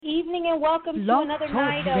and welcome to another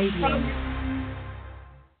night of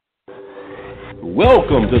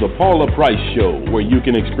Welcome to the Paula Price Show, where you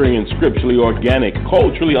can experience scripturally organic,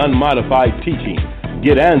 culturally unmodified teaching,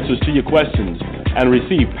 get answers to your questions, and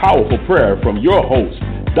receive powerful prayer from your host,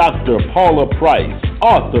 Dr. Paula Price,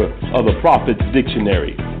 author of the Prophet's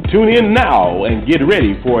Dictionary. Tune in now and get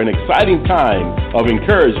ready for an exciting time of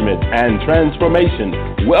encouragement and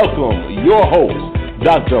transformation. Welcome your host,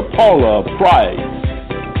 Dr. Paula Price.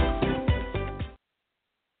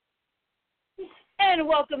 And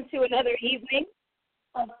welcome to another evening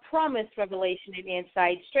of promised revelation and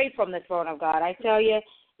insight straight from the throne of God. I tell you,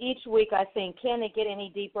 each week I think, can it get any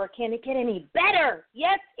deeper? Can it get any better?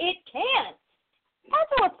 Yes, it can. As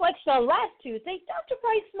I reflected on last Tuesday, Dr.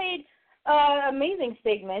 Price made amazing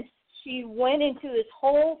statements. She went into this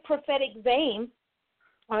whole prophetic vein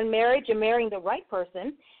on marriage and marrying the right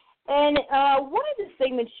person. And one of the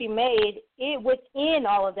statements she made within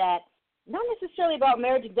all of that, not necessarily about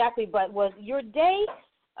marriage exactly, but was your day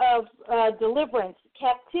of deliverance,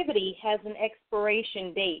 captivity has an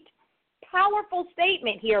expiration date. Powerful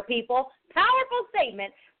statement here, people. Powerful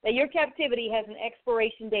statement that your captivity has an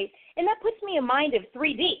expiration date. And that puts me in mind of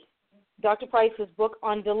 3D, Dr. Price's book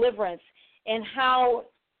on deliverance, and how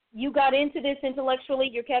you got into this intellectually,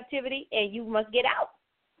 your captivity, and you must get out,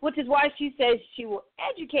 which is why she says she will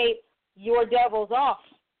educate your devils off.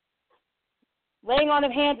 Laying on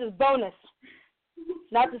of hands is bonus,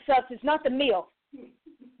 not the substance, not the meal.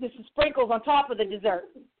 This is sprinkles on top of the dessert.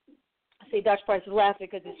 I see Dr. Price is laughing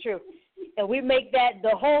because it's true. And we make that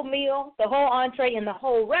the whole meal, the whole entree, and the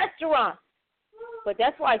whole restaurant. But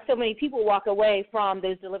that's why so many people walk away from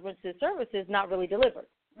those deliverances services not really delivered.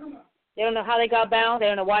 They don't know how they got bound. They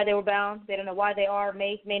don't know why they were bound. They don't know why they are,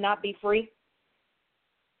 may not be free.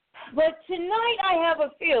 But tonight I have a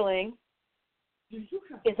feeling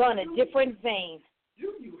it's on a different vein.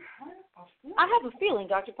 Do you have a feeling? I have a feeling,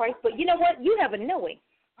 Dr. Price, but you know what? You have a knowing.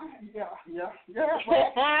 Yeah.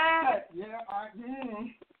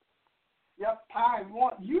 Yep, I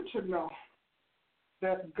want you to know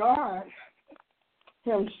that God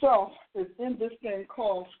himself is in this thing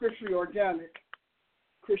called scripturally organic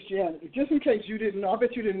Christianity. Just in case you didn't know. I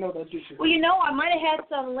bet you didn't know that, did you? Well, you know, I might have had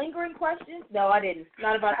some lingering questions. No, I didn't.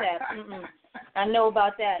 Not about that. I know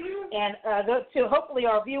about that. And to hopefully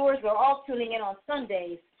our viewers are all tuning in on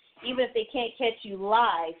Sundays, even if they can't catch you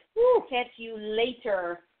live, catch you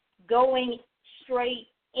later, going straight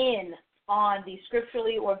in on the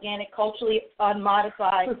scripturally organic, culturally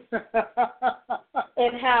unmodified,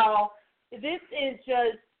 and how this is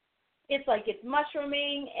just, it's like it's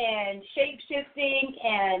mushrooming and shape-shifting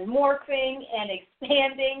and morphing and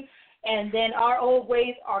expanding, and then our old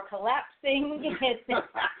ways are collapsing.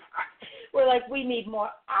 We're like, we need more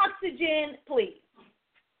oxygen, please.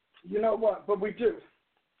 You know what? But we do.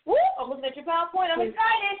 Woo! I'm looking at your PowerPoint. I'm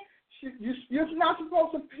excited. You're not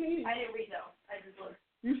supposed to peek. I didn't read those. I just looked.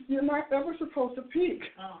 You're not ever supposed to peek.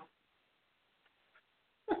 Oh.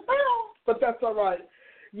 But that's all right.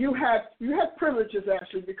 You had privileges,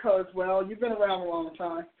 actually, because, well, you've been around a long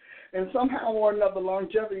time. And somehow or another,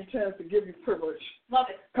 longevity tends to give you privilege. Love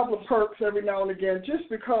it. A couple of perks every now and again, just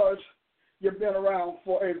because you've been around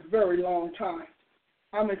for a very long time.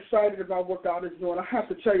 I'm excited about what God is doing. I have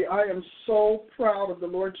to tell you, I am so proud of the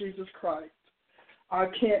Lord Jesus Christ. I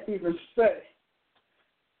can't even say.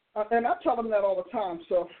 And I tell him that all the time.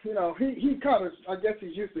 So, you know, he kind of, I guess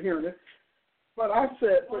he's used to hearing it. But I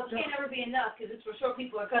said. Well, it can't never be enough because it's for sure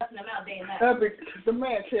people are cussing him out day and night. The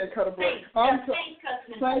man can't cut a break.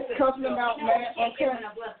 Saints cussing him out, man. Okay.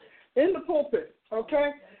 In the pulpit,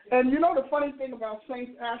 okay? And you know the funny thing about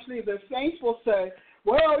saints, Ashley, the saints will say,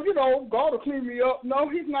 well, you know, God will clean me up. No,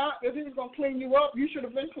 he's not. If he's going to clean you up, you should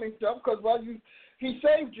have been cleaned up because, well, he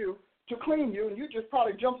saved you to clean you, and you just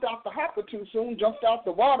probably jumped out the hopper too soon, jumped out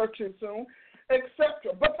the water too soon,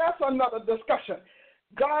 etc. But that's another discussion.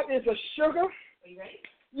 God is a sugar. Are you ready?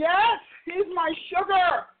 Yes, he's my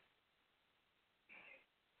sugar.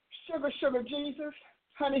 Sugar, Jesus.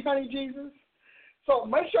 Honey, Jesus. So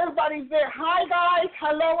make sure everybody's there. Hi, guys.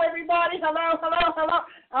 Hello, everybody. Hello.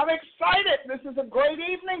 I'm excited. This is a great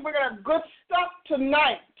evening. We're going to have good stuff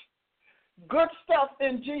tonight. Good stuff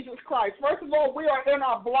in Jesus Christ. First of all, we are in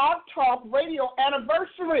our Blog Talk Radio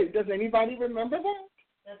anniversary. Does anybody remember that?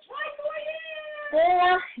 That's right,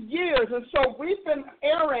 4 years. And so we've been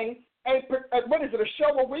airing what is it, a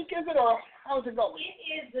show a week, is it, or how's it going?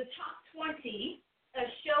 It is the top 20, a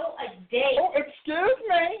show a day. Oh, excuse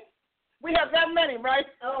me. We have that many, right?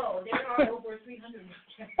 Oh, there are over 300.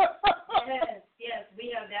 Yes,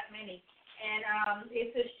 we have that many. And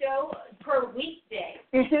it's a show per weekday.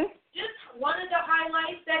 Mm-hmm. Just wanted to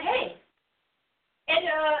highlight that, hey, and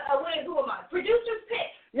who am I? Producer's pick.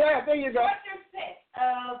 Yeah, there you go. Director's pick.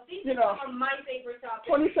 These are my favorite topics.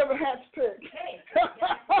 27 hats pick. Hey,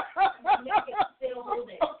 my neck is still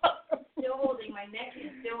holding. Still holding. My neck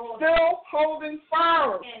is still holding. Still holding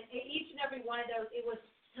fire. And each and every one of those, it was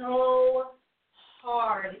so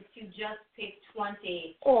hard to just pick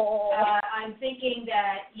 20. I'm thinking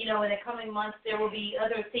that, in the coming months there will be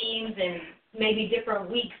other themes and maybe different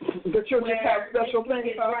weeks. But you'll just have special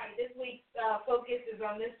things. Right. This week's focus is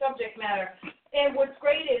on this subject matter. And what's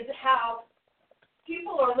great is how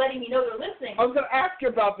people are letting me know they're listening. I was going to ask you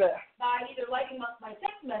about that. By either liking my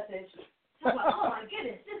text message, oh my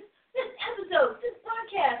goodness, this episode, this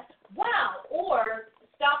podcast, wow, or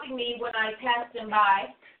stopping me when I pass them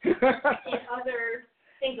by and other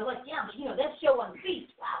things are like, yeah, that show on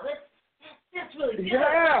Feast, wow, that's really good.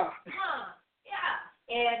 Yeah. Yeah.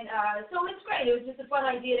 And so it's great. It was just a fun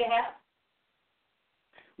idea to have.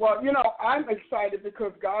 Well, I'm excited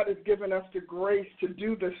because God has given us the grace to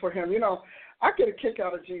do this for him. I get a kick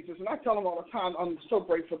out of Jesus, and I tell him all the time I'm so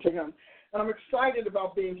grateful to him. And I'm excited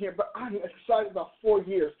about being here, but I'm excited about 4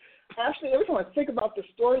 years. Actually, every time I think about the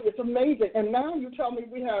story, it's amazing. And now you tell me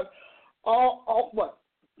we have all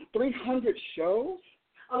 300 shows?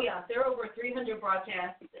 Oh, yeah. There are over 300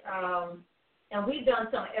 broadcasts, and we've done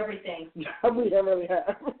some everything. We really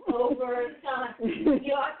have. Over time.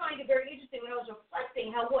 I find it very interesting when I was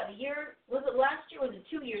reflecting how, a year, was it last year or was it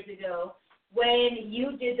 2 years ago, when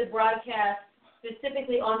you did the broadcast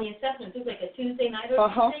specifically on the assessments. It was like a Tuesday night or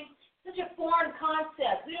something. Such a foreign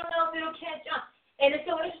concept. We don't know if it'll catch on. And it's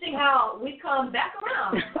so interesting how we've come back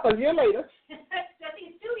around. A year later. I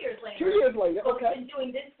think it's 2 years later. 2 years later, okay. We've been doing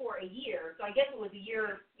this for a year, so I guess it was a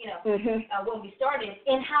year, when we started.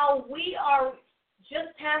 And how we are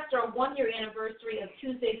just past our 1 year anniversary of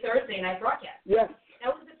Tuesday, Thursday night broadcast. Yes.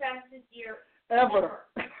 That was the fastest year ever.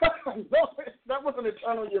 No, that was an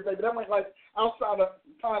eternal year, baby. That went like outside of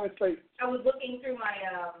time and space. I was looking through my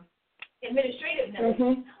administrative notes.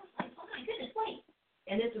 Mm-hmm. I was like, oh my goodness, wait.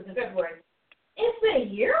 And this was in February. It's been a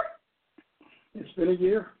year? It's been a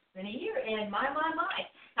year. It's been a year. And my,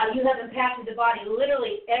 how you have impacted the body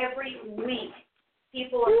literally every week.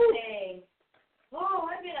 People are saying,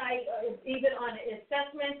 even on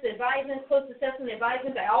assessments, advisements, post-assessment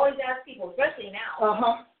advisements, I always ask people, especially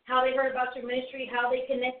now, how they heard about your ministry, how they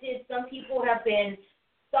connected. Some people have been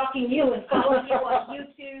stalking you and following you on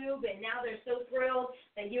YouTube, and now they're so thrilled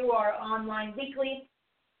that you are online weekly.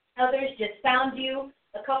 Others just found you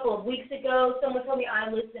a couple of weeks ago. Someone told me I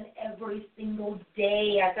listen every single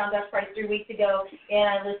day. I found out probably 3 weeks ago, and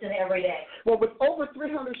I listen every day. Well, with over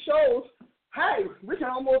 300 shows, hey, we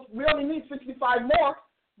only need 65 more.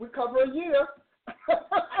 We cover a year.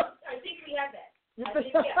 I think we have that. I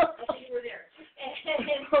think we're there.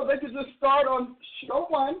 And so they could just start on show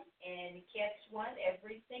 1. And catch one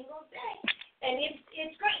every single day. And it's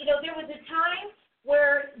great. There was a time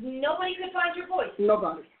where nobody could find your voice.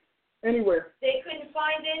 Nobody. Anywhere. They couldn't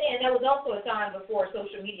find it, and there was also a time before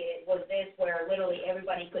social media was this where literally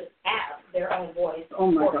everybody could have their own voice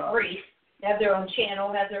for free. Have their own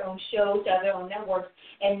channel, have their own shows, have their own networks,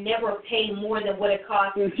 and never pay more than what it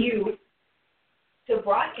costs you to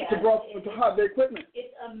broadcast. To have the equipment.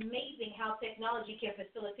 It's amazing how technology can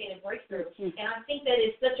facilitate a breakthrough. And I think that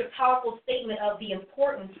is such a powerful statement of the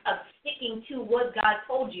importance of sticking to what God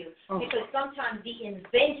told you. Because sometimes the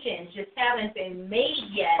inventions just haven't been made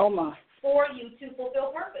yet for you to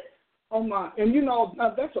fulfill purpose. Oh, my. And,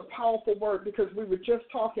 that's a powerful word because we were just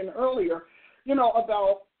talking earlier,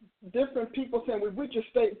 about different people saying we just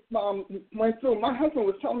went through. My husband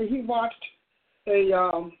was telling me he watched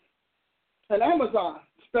an Amazon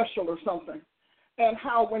special or something, and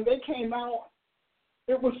how when they came out,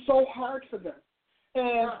 it was so hard for them.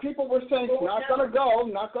 And people were saying, not going to go.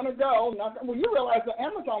 Well, you realize that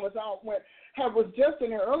Amazon was out was just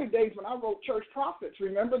in the early days when I wrote Church Prophets.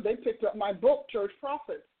 Remember, they picked up my book, Church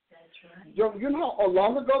Prophets. That's right. You know how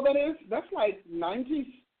long ago that is? That's like 90s.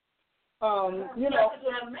 Because when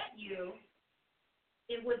I met you,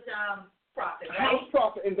 it was Prophet, right? House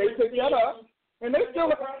Prophet, and they picked that up. And they still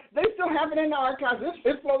have it in the archives.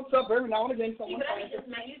 It floats up every now and again. But I just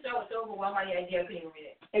met you, so I was so overwhelmed by the idea I couldn't even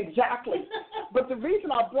read it. Exactly. But the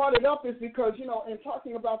reason I brought it up is because, in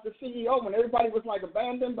talking about the CEO, when everybody was like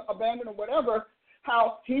abandoned or whatever,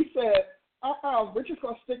 how he said, we're just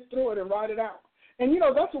going to stick through it and ride it out. And,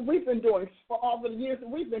 that's what we've been doing for all the years that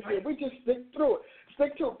we've been here. We just stick through it.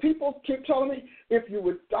 People keep telling me, if you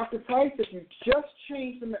would, Dr. Price, if you just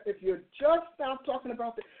change if you just stop talking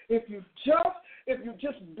about if you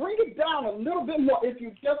just bring it down a little bit more,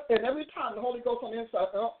 and every time the Holy Ghost on the inside,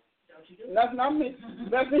 That's not me.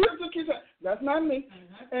 Here's what he said. That's not me.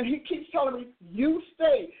 And he keeps telling me, you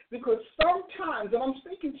stay. Because sometimes, and I'm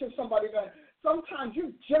speaking to somebody that sometimes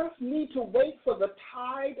you just need to wait for the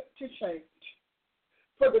tide to change,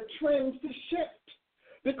 for the trends to shift.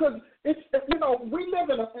 Because it's, we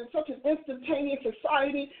live in such an instantaneous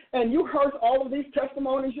society, and you heard all of these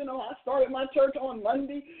testimonies. I started my church on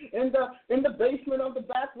Monday in the basement of the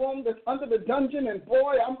back room that's under the dungeon, and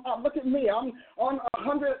boy, look at me, I'm on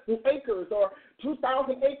 100 acres or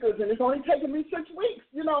 2,000 acres, and it's only taken me 6 weeks.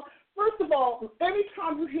 First of all,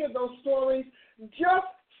 anytime you hear those stories, just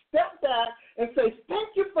step back and say,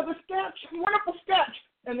 thank you for the sketch, wonderful sketch,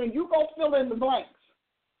 and then you go fill in the blanks.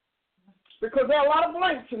 Because there are a lot of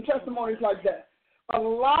blanks in testimonies like that. A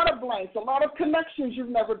lot of blanks, a lot of connections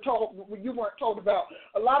you weren't told about,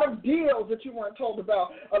 a lot of deals that you weren't told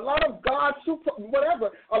about, a lot of God's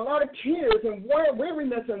a lot of tears and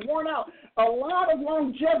weariness and worn out, a lot of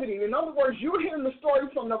longevity. In other words, you're hearing the story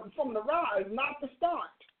from the rise, not the start.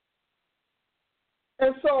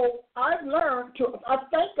 And so I've learned I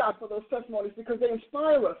thank God for those testimonies because they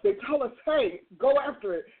inspire us. They tell us, hey, go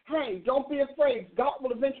after it. Hey, don't be afraid. God will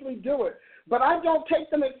eventually do it. But I don't take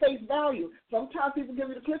them at face value. Sometimes people give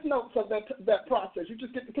you the cliff notes of that process. You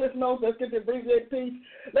just get the cliff notes. Let's get the abbreviated piece.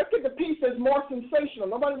 Let's get the piece that's more sensational.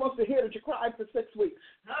 Nobody wants to hear that you cried for 6 weeks.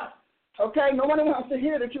 Okay? Nobody wants to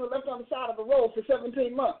hear that you were left on the side of the road for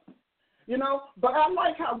 17 months. But I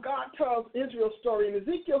like how God tells Israel's story. In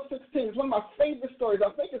Ezekiel 16, it's one of my favorite stories. I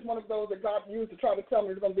think it's one of those that God used to try to tell me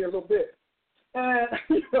it's going to be a little bit. And,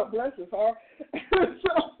 bless his heart.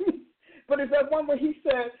 But it's that one where he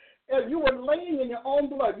said, you were laying in your own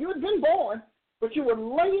blood. You had been born, but you were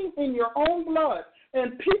laying in your own blood.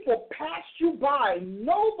 And people passed you by.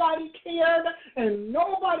 Nobody cared, and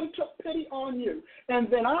nobody took pity on you. And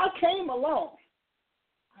then I came along.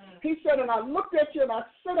 He said, and I looked at you, and I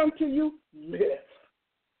said unto you, live.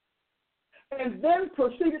 And then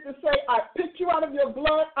proceeded to say, I picked you out of your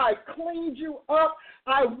blood, I cleaned you up,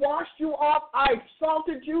 I washed you off, I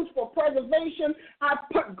salted you for preservation, I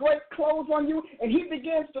put great clothes on you, and he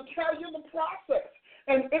begins to tell you the process.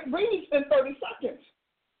 And it reads in 30 seconds.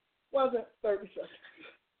 Was it 30 seconds?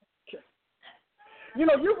 Okay.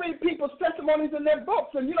 You read people's testimonies in their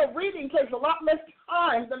books, and, reading takes a lot less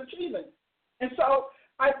time than achieving. And so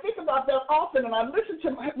I think about that often, and I listened to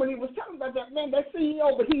him when he was talking about that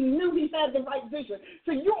CEO, but he knew he had the right vision.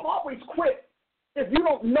 So you'll always quit if you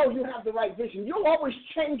don't know you have the right vision. You'll always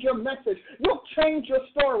change your message. You'll change your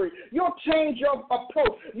story. You'll change your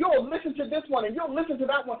approach. You'll listen to this one, and you'll listen to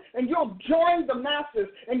that one, and you'll join the masses,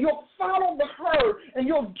 and you'll follow the herd, and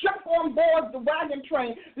you'll jump on board the wagon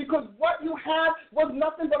train because what you have was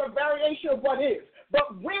nothing but a variation of what is.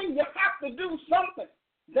 But when you have to do something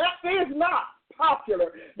that is not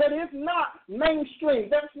popular, that is not mainstream,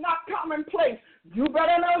 that's not commonplace, you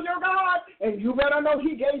better know your God, and you better know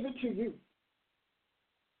he gave it to you.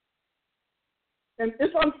 And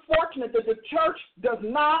it's unfortunate that the church does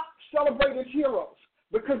not celebrate its heroes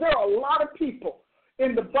because there are a lot of people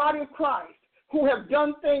in the body of Christ who have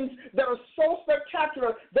done things that are so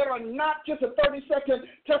spectacular that are not just a 30-second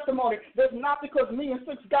testimony. That's not because me and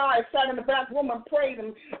 6 guys sat in the back room and prayed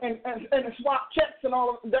and swapped checks and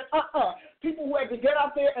all of that. People who had to get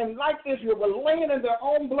out there and, like Israel, were laying in their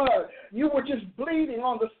own blood. You were just bleeding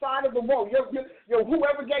on the side of the road.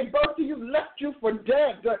 Whoever gave birth to you left you for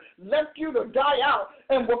dead, left you to die out,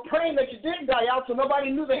 and were praying that you didn't die out so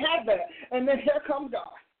nobody knew they had that. And then here comes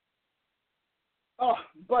God.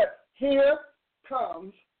 But here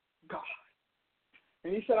comes God.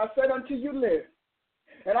 And he said, I said unto you, live.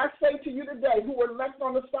 And I say to you today, who were left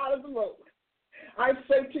on the side of the road, I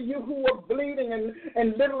say to you who were bleeding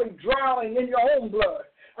and literally drowning in your own blood,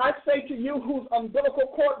 I say to you whose umbilical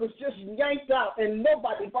cord was just yanked out and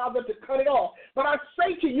nobody bothered to cut it off, but I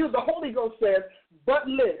say to you, the Holy Ghost says, but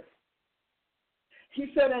live.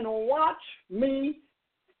 He said, and watch me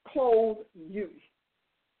clothe you.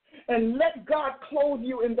 And let God clothe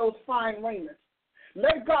you in those fine raiments.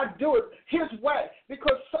 Let God do it his way.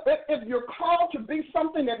 Because if you're called to be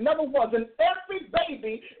something that never was, and every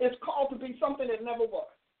baby is called to be something that never was.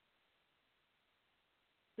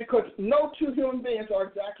 Because no two human beings are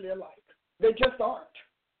exactly alike. They just aren't.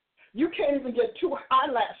 You can't even get 2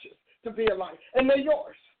 eyelashes to be alike, and they're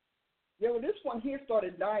yours. This one here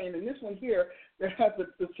started dying, and this one here that has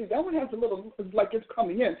see, that one has a little, like it's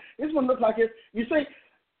coming in. This one looks like it's, you see,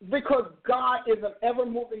 because God is an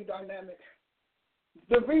ever-moving dynamic.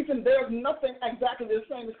 The reason there's nothing exactly the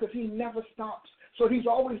same is because he never stops. So he's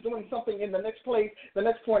always doing something in the next place, the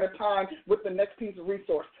next point of time, with the next piece of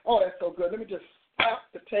resource. Oh, that's so good. Let me just slap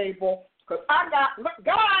the table because I got, look,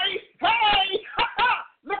 guys, hey,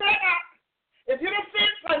 Look what I got. If you didn't see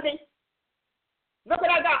it Sunday, look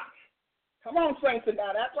what I got. Come on, saints of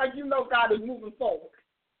God. Act like you know God is moving forward.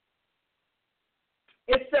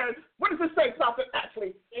 It says, what does it say, Prophet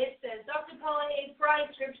Ashley? It says, Dr. Paula A. Price,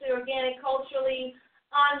 scripturally organic, culturally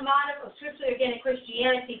unmodified, scripturally organic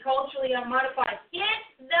Christianity, culturally unmodified. Hit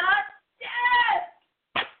the desk!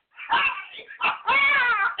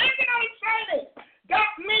 Isn't that exciting?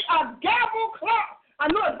 Got me a gavel clock. I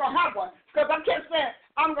knew I was going to have one because I kept saying,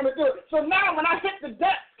 I'm going to do it. So now when I hit the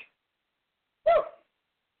desk, whew,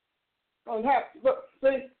 don't have to look,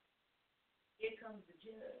 see? Here comes the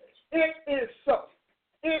judge. It is so.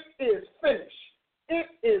 It is finished. It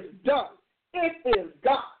is done. It is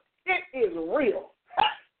God. It is real.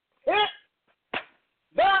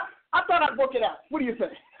 I thought I'd work it out. What do you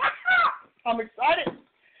think? I'm excited.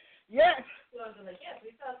 Yes. Well, I was like, yes,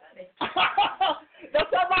 we saw Sunday.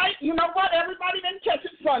 That's all right. You know what? Everybody didn't catch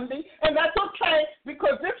it Sunday, and that's okay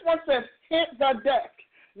because this one says hit the deck.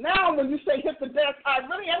 Now, when you say hit the deck, I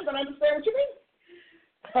really am going to understand what you mean.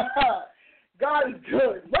 God is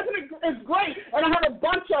good. Wasn't it? It's great. And I have a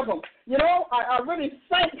bunch of them. You know, I really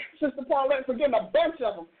thank Sister Paulette for getting a bunch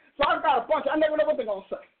of them. So I've got a bunch. I never know what they're going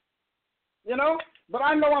to say. You know? But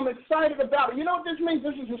I know I'm excited about it. You know what this means?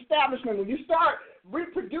 This is establishment. When you start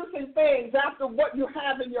reproducing things after what you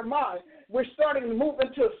have in your mind, we're starting to move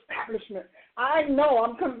into establishment. I know,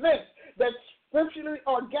 I'm convinced that scripturally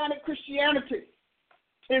organic Christianity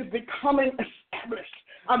is becoming established.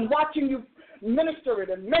 I'm watching you minister it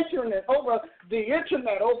and mentoring it over the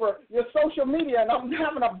internet, over your social media, and I'm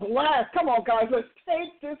having a blast. Come on, guys, let's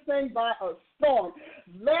take this thing by a storm.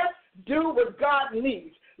 Let's do what God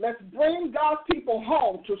needs. Let's bring God's people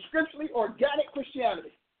home to scripturally organic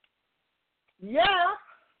Christianity. Yeah.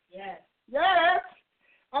 Yes. Yes.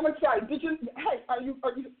 I'm excited. Are you,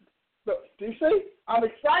 look, do you see? I'm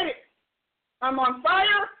excited. I'm on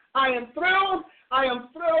fire. I am thrilled. I am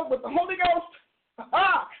thrilled with the Holy Ghost.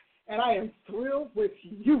 And I am thrilled with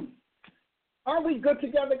you. Are we good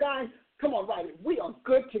together, guys? Come on, write it. We are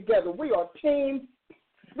good together. We are team.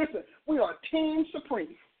 Listen, we are team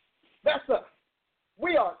supreme. That's us.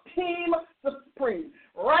 We are team supreme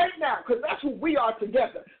right now because that's who we are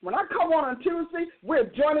together. When I come on Tuesday, we're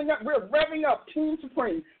joining up. We're revving up team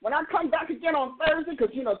supreme. When I come back again on Thursday,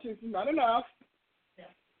 because, you know, Tuesday's not enough. Yeah.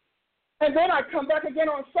 And then I come back again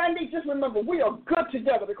on Sunday, just remember we are good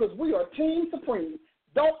together because we are team supreme.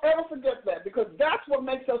 Don't ever forget that because that's what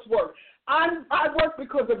makes us work. I work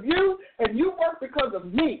because of you, and you work because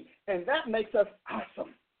of me, and that makes us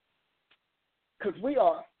awesome because we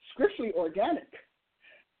are scripturally organic,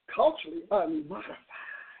 culturally unmodified.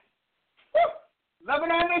 Woo!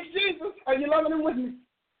 Loving on this Jesus. Are you loving him with me?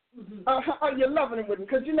 Mm-hmm. Are you loving him with me?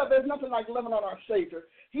 Because, you know, there's nothing like loving on our Savior.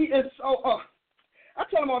 He is so, I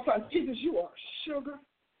tell him all the time, Jesus, you are sugar.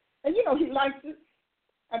 And, you know, he likes it.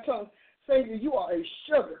 I tell him, Savior, you are a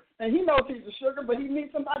sugar. And he knows he's a sugar, but he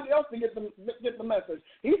needs somebody else to get the message.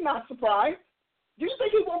 He's not surprised. Do you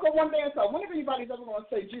think he woke up one day and thought, when if anybody's ever going to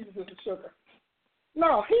say Jesus is a sugar?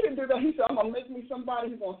 No, he didn't do that. He said, I'm going to make me somebody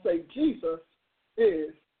who's going to say Jesus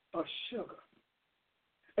is a sugar.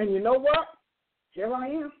 And you know what? Here I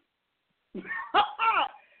am.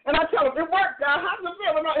 And I tell him, it worked, God. How's it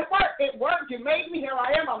feel? No, it worked. It worked. You made me. Here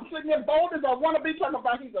I am. I'm sitting there bold as I want to be, talking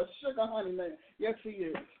about he's a sugar honey man. Yes, he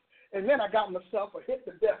is. And then I got myself a hit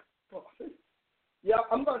to death. Oh, yeah,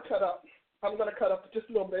 I'm going to cut up. I'm going to cut up just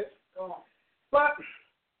a little bit. Go on. But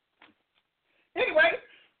anyway,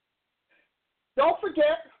 don't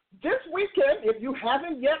forget, this weekend, if you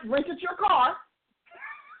haven't yet rented your car,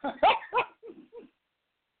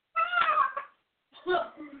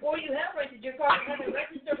 or you have rented your car and haven't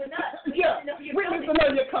registered with us. We need to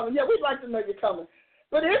know you're coming. Yeah, we'd like to know you're coming.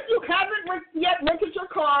 But if you haven't yet rented your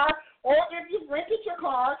car, or if you've rented your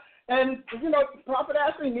car, and, you know, Prophet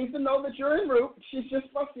Ashley needs to know that you're en route. She's just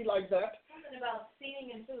fussy like that. Something about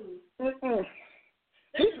seating and food. Mm-mm.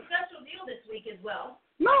 There's a special deal this week as well.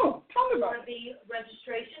 No, tell me about it. For the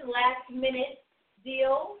registration, last-minute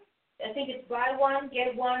deal. I think it's buy one,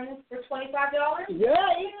 get one for $25. Yeah.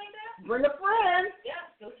 Something like that. Bring a friend. Yeah,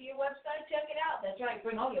 go to your website, check it out. That's right,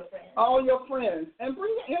 bring all your friends. All your friends. And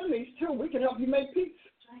bring your enemies, too. We can help you make peace.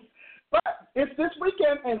 That's right. But it's this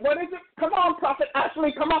weekend, and what is it? Come on, Prophet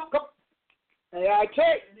Ashley, come on. Come. AIK,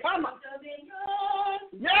 come on.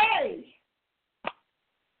 Yay!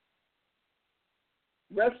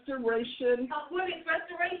 Restoration. Women's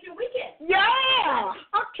Restoration Weekend. Yeah!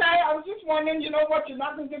 Okay, I was just wondering, you know what? You're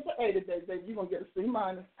not going to get to A today, baby. You're going to get a C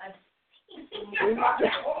minus.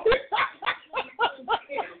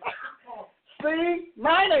 C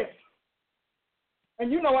minus.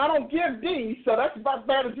 And you know I don't give D, so that's about as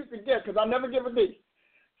bad as you can get because I never give a D.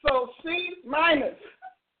 So C minus.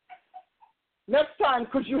 Next time,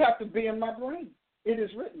 because you have to be in my brain. It is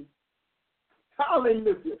written.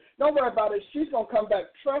 Hallelujah. Don't worry about it. She's going to come back.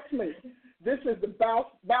 Trust me. This is the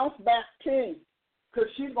bounce back king. Because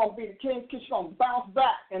she's going to be the king. She's going to bounce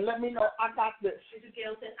back and let me know I got this.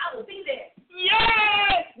 Gail says, I will be there.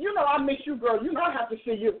 Yes! You know I miss you, girl. You know I have to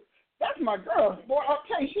see you. That's my girl. Boy, I'll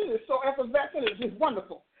tell you, she is so effervescent. It's just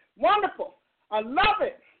wonderful. Wonderful. I love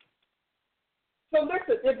it. So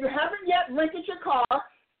listen, if you haven't yet rented your car,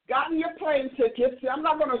 gotten your plane tickets, see, I'm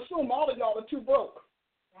not going to assume all of y'all are too broke.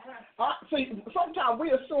 See, sometimes we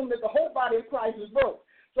assume that the whole body of Christ is broke.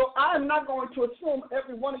 So I am not going to assume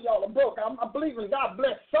every one of y'all are broke. I believe in God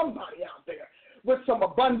bless somebody out there with some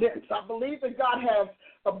abundance. I believe that God has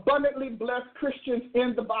abundantly blessed Christians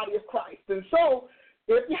in the body of Christ. And so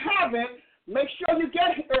if you haven't, make sure you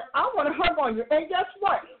get here. I want to hug on you. And guess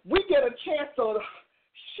what? We get a chance to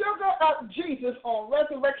sugar up Jesus on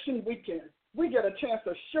Resurrection Weekend. We get a chance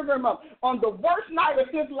to sugar him up. On the worst night of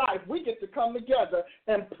his life, we get to come together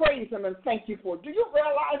and praise him and thank you for it. Do you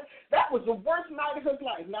realize that was the worst night of his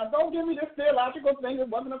life? Now, don't give me this theological thing. It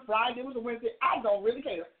wasn't a Friday. It was a Wednesday. I don't really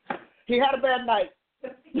care. He had a bad night.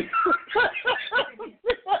 You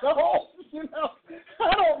know,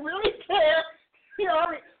 I don't really care.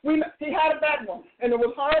 You know, he had a bad one, and it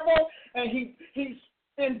was horrible, and he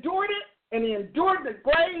endured it, and he endured the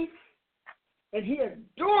grave, and he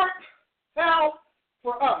endured hell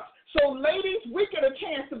for us. So, ladies, we get a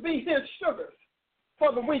chance to be his sugars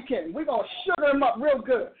for the weekend. We're going to sugar him up real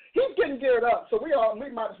good. He's getting geared up, so we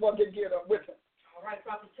might as well get geared up with him. All right,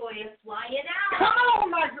 Prophet Toya, flying out.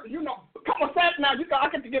 Come on, come on, fast now. I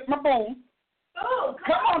get to get my bone. Oh,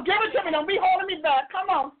 come on, give it to me. Don't be holding me back. Come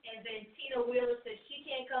on. And then Tina Wheeler says she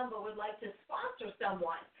can't come but would like to sponsor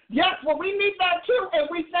someone. Yes, well, we need that too, and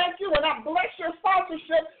we thank you, and I bless your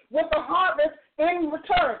sponsorship with the harvest in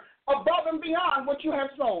return, above and beyond what you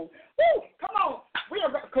have sown. Woo, come on.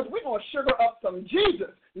 Because we're going to sugar up some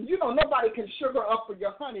Jesus. You know, nobody can sugar up for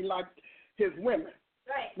your honey like his women.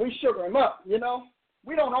 Right. We sugar him up, you know.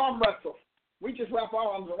 We don't arm wrestle. We just wrap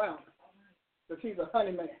our arms around him because he's a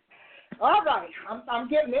honey man. All right, I'm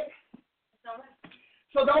getting it. All right.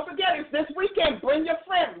 So don't forget, it's this weekend. Bring your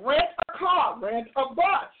friend. Rent a car. Rent a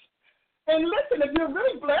bus. And listen, if you're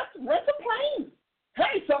really blessed, rent a plane.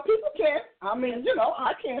 Hey, some people can. I mean, you know,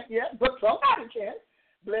 I can't yet, but somebody can.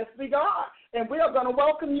 Blessed be God. And we are going to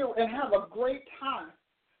welcome you and have a great time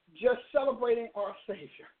just celebrating our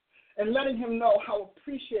Savior and letting him know how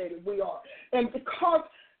appreciated we are. And because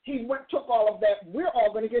he took all of that, we're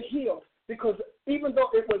all going to get healed. Because even though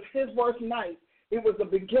it was his worst night, it was the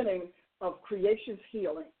beginning of creation's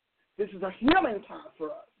healing. This is a healing time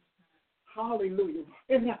for us. Hallelujah.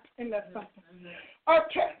 Isn't that something?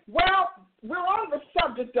 Okay, well, we're on the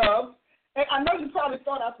subject of, and I know you probably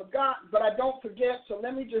thought I forgot, but I don't forget, so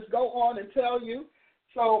let me just go on and tell you.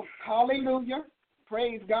 So, hallelujah.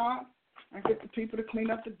 Praise God. I get the people to clean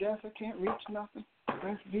up the desk. I can't reach nothing.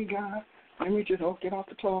 Blessed be God. Let me just get off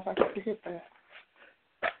the cloth. I got to hit that.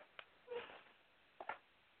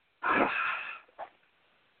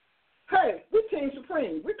 Hey, we Team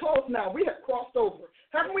Supreme. We're close now. We have crossed over.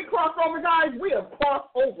 Haven't we crossed over, guys? We have crossed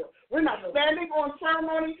over. We're not standing on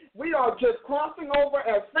ceremony. We are just crossing over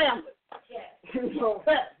as family. Yes. So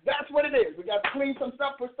that's what it is. We got to clean some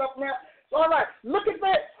stuff, put stuff in there. So, all right, look at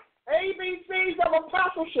this. ABCs of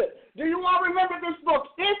Apostleship. Do you all remember this book?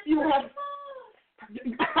 If you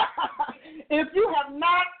have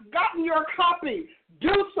not gotten your copy,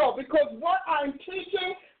 do so, because what I'm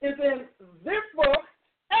teaching is in this book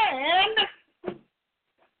and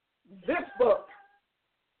this book.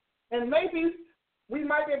 And maybe we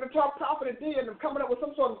might be able to talk Prophet D into coming up with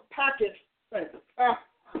some sort of package thing.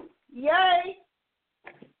 Yay!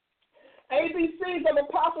 ABCs of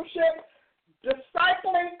Apostleship,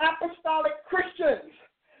 discipling apostolic Christians.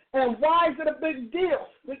 And why is it a big deal?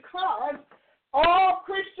 Because all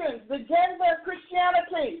Christians begin their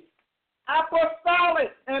Christianity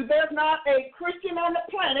apostolic, and there's not a Christian on the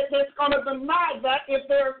planet that's going to deny that if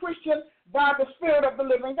they're a Christian by the Spirit of the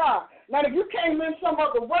living God. Now, if you came in some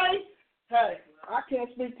other way, hey, I can't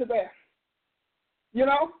speak to that. You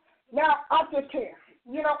know? Now, I just can't.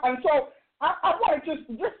 You know, and so I want to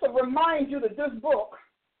just to remind you that this book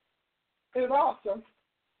is awesome,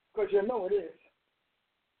 because you know it is.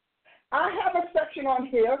 I have a section on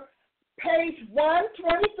here, page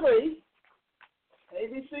 123,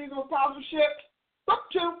 ABCs of Apostleship, book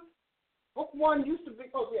 2. Book 1 used to be,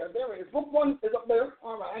 oh, yeah, there it is. Book 1 is up there.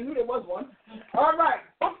 All right, I knew there was one. All right,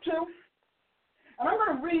 book 2. And I'm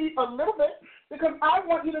going to read a little bit because I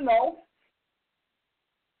want you to know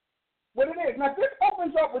what it is. Now, this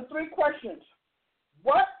opens up with 3 questions.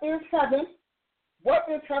 What is heaven? What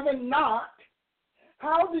is heaven not?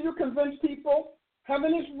 How do you convince people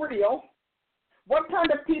heaven is real? What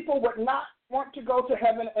kind of people would not want to go to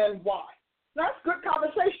heaven and why? That's good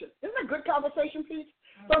conversation. Isn't that good conversation, Pete?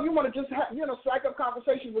 So you want to just have, strike up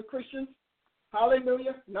conversations with Christians?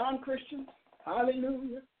 Hallelujah. Non-Christians?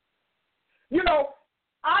 Hallelujah.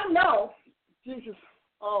 I know, Jesus,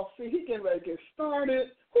 he getting ready to get started.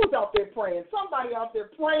 Who's out there praying? Somebody out there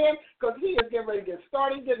praying because he is getting ready to get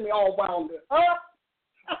started. He's getting me all wound up.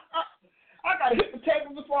 I got to hit the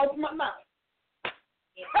table before I open my mouth.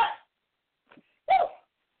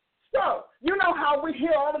 So, you know how we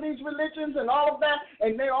hear all of these religions and all of that,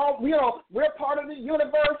 and they all, we're part of the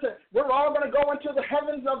universe, and we're all going to go into the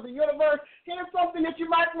heavens of the universe. Here's something that you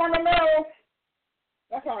might want to know.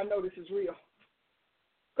 That's how I know this is real.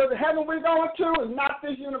 Because the heaven we're going to is not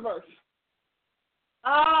this universe.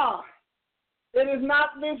 It is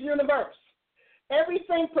not this universe.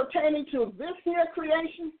 Everything pertaining to this here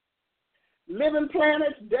creation, living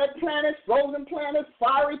planets, dead planets, frozen planets,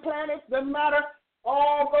 fiery planets, doesn't matter,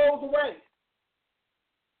 all goes away.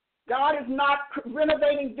 God is not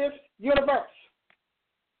renovating this universe.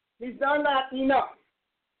 He's done that enough.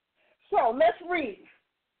 So let's read.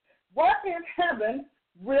 What is heaven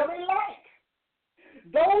really like?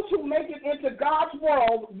 Those who make it into God's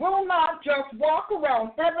world will not just walk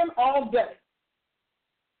around heaven all day.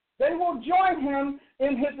 They will join him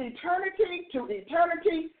in his eternity to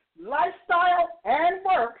eternity lifestyle and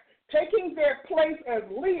work, taking their place as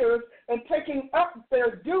leaders and taking up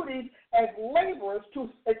their duties as laborers to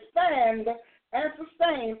expand and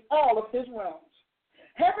sustain all of his realms.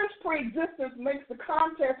 Heaven's preexistence makes the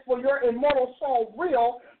contest for your immortal soul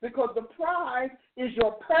real because the prize is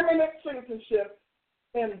your permanent citizenship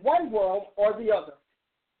in one world or the other.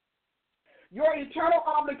 Your eternal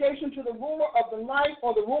obligation to the ruler of the light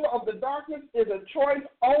or the ruler of the darkness is a choice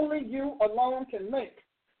only you alone can make.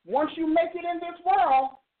 Once you make it in this world,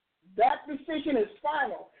 that decision is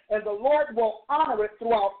final, and the Lord will honor it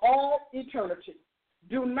throughout all eternity.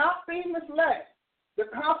 Do not be misled. The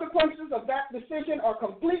consequences of that decision are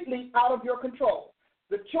completely out of your control.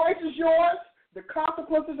 The choice is yours. The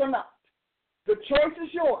consequences are not. The choice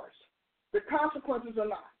is yours. The consequences are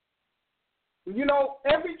not.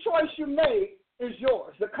 Every choice you make is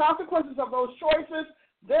yours. The consequences of those choices,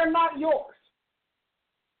 they're not yours.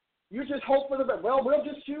 You just hope for the best. Well, we'll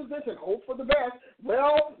just choose this and hope for the best.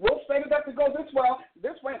 Well, we'll set it up to go this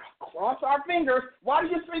way, cross our fingers. Why do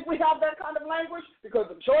you think we have that kind of language? Because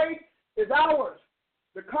the choice is ours.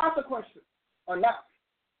 The consequences are not.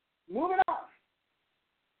 Moving on.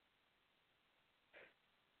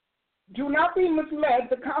 Do not be misled.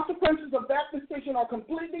 The consequences of that decision are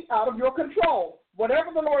completely out of your control.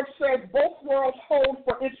 Whatever the Lord says both worlds hold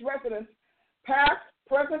for its residents, past,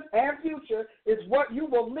 present, and future, is what you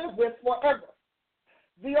will live with forever.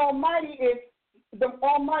 The Almighty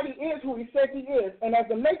is who he says he is, and as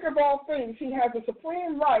the maker of all things, he has the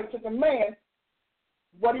supreme right to demand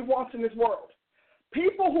what he wants in this world.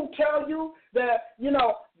 People who tell you that,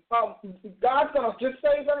 God's going to just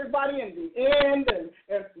save everybody in the end,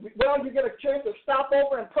 and you get a chance to stop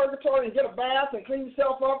over in purgatory and get a bath and clean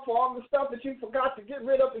yourself up for all the stuff that you forgot to get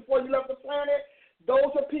rid of before you left the planet.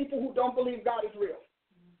 Those are people who don't believe God is real.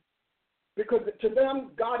 Because to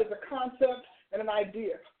them, God is a concept and an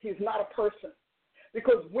idea. He's not a person.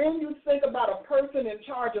 Because when you think about a person in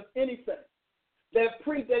charge of anything that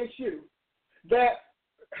predates you, that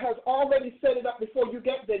has already set it up before you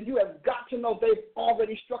get there, you have got to know they've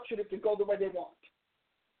already structured it to go the way they want.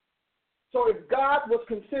 So if God was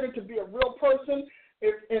considered to be a real person,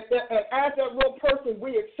 and as that real person,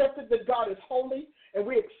 we accepted that God is holy, and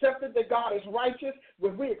we accepted that God is righteous,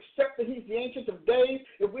 when we accept that he's the Ancient of Days,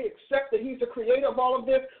 if we accept that he's the creator of all of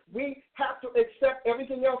this, we have to accept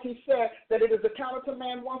everything else he said, that it is accounted to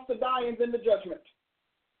man once to die and then the judgment.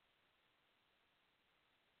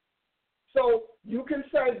 So you can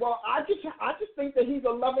say, well, I just think that he's a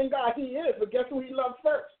loving God. He is, but guess who he loved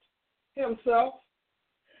first? Himself.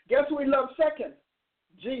 Guess who he loved second?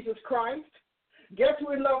 Jesus Christ. Guess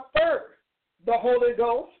who he loved third? The Holy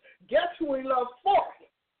Ghost. Guess who he loved fourth?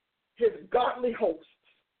 His godly hosts.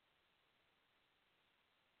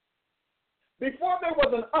 Before there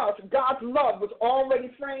was an us, God's love was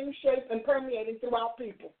already framed, shaped, and permeating throughout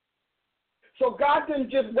people. So God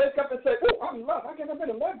didn't just wake up and say, oh, I'm in love. I guess I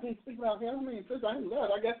better love these people out here. Since I'm in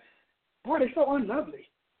love, I guess, boy, they're so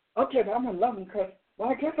unlovely. Okay, but I'm going to love them because, well,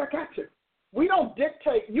 I guess I got to. We don't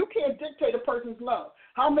dictate. You can't dictate a person's love.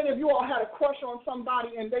 How many of you all had a crush on somebody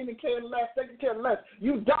and they didn't care less? They could care less.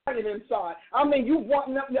 You dying inside. I mean, you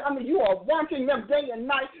are wanting them day and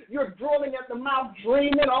night. You're drooling at the mouth,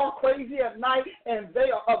 dreaming all crazy at night, and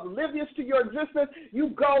they are oblivious to your existence. You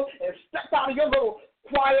go and step out of your little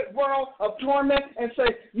quiet world of torment and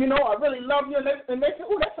say, you know, I really love you. And they say,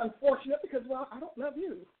 oh, that's unfortunate because, well, I don't love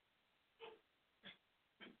you.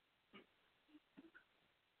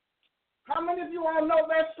 How many of you all know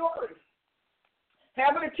that story?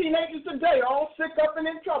 Having the teenagers today all sick up and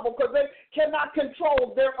in trouble because they cannot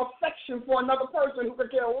control their affection for another person who could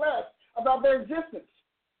care less about their existence.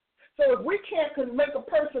 So if we can't make a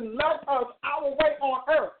person love us our way on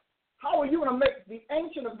earth, how are you going to make the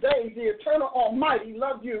Ancient of Days, the Eternal Almighty,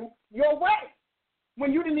 love you your way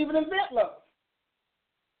when you didn't even invent love?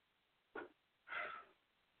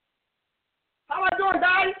 How am I doing,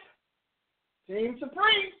 guys? Team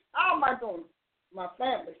Supreme. How am I doing? My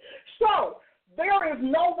family. So there is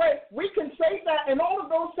no way we can say that, and all of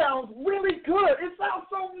those sound really good. It sounds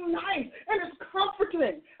so nice, and it's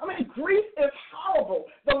comforting. I mean, grief is horrible.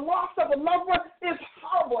 The loss of a loved one is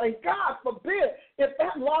horrible, and God forbid if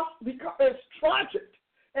that loss is tragic,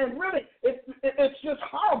 and really it's just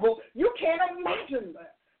horrible. You can't imagine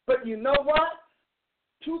that. But you know what?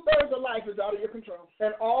 2/3 of life is out of your control,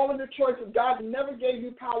 and all of the choices. God never gave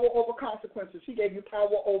you power over consequences. He gave you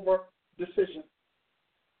power over decision.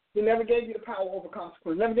 He never gave you the power over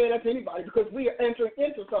consequences. Never gave that to anybody because we are entering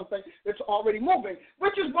into something that's already moving,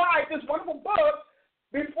 which is why this wonderful book,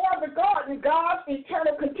 Before the Garden, God's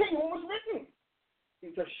Eternal Continuum, was written.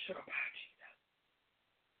 He's a sugar pie Jesus.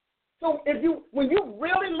 So when you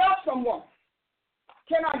really love someone,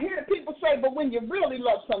 can I hear the people say, but when you really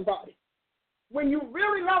love somebody, when you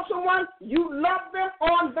really love someone, you love them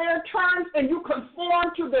on their terms and you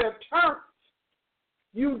conform to their terms.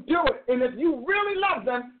 You do it. And if you really love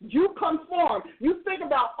them, you conform. You think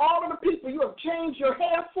about all of the people you have changed your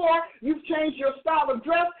hair for. You've changed your style of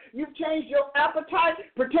dress. You've changed your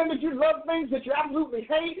appetite. Pretend that you love things that you absolutely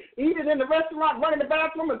hate. Eat it in the restaurant, run in the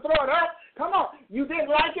bathroom, and throw it up. Come on. You didn't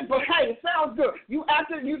like it, but hey, it sounds good. You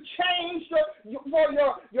changed for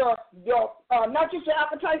your not just your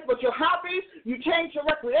appetites, but your hobbies. You changed your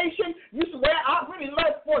recreation. You used to wear, I really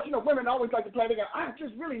love sports. You know, women always like to play the game. I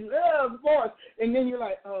just really love sports. And then you're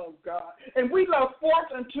like, oh, God. And we love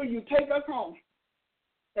sports until you take us home,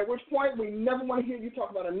 at which point we never want to hear you talk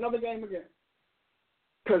about another game again.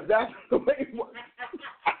 Because that's the way it works.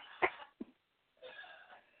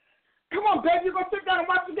 Come on, babe, you going to sit down and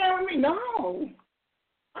watch the game with me? No.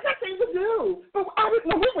 I got things to do. But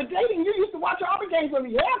when we were dating, you used to watch all the games with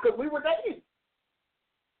me. Yeah, because we were dating.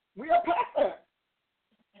 We are past that.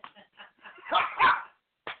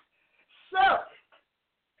 So,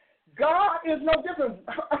 God is no different.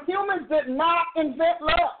 Humans did not invent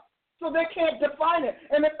love, so they can't define it.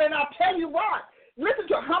 And I'll tell you why. Listen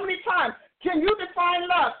to how many times can you define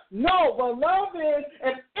love? No. Well, love is,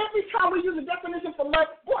 and every time we use a definition for love,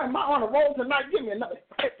 boy, am I on a roll tonight. Give me another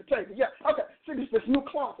hit the table. Yeah. Okay. See, this new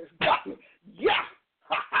cloth has got me. Yeah.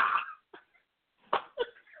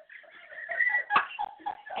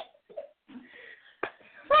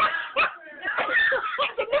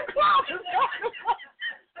 The new cloth has got me.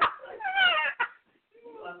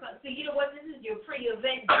 So you know what? This is your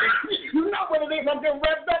pre-event. You know what it is. I'm getting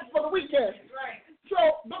revved up for the weekend. Right.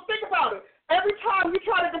 So, but think about it. Every time you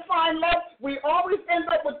try to define love, we always end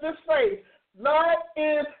up with this phrase: love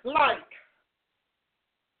is like.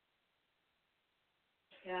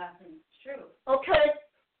 Yeah, it's true. Okay?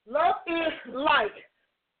 Love is like.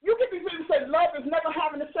 You get these people say love is never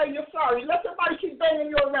having to say you're sorry. Let somebody keep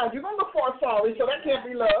banging you around. You're going to look for a sorry, so that can't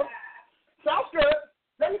be love. Sounds good.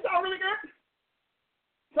 Doesn't it sound really good?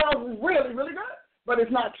 Sounds really, really good, but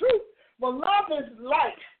it's not true. Well, love is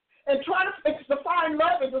like. And trying to define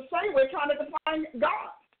love is the same way trying to define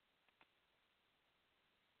God.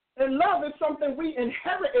 And love is something we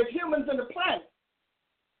inherit as humans in the planet.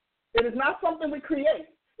 It is not something we create.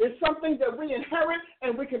 It's something that we inherit,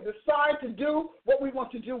 and we can decide to do what we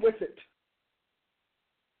want to do with it.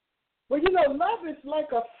 Well, you know, love is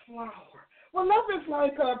like a flower. Well, love is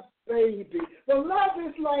like a baby. Well, love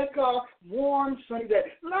is like a warm sunny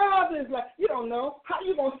day. Love is like, you don't know. How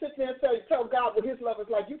you going to sit there and tell God what his love is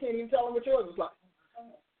like? You can't even tell him what yours is like.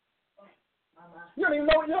 You don't even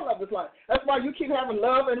know what your love is like. That's why you keep having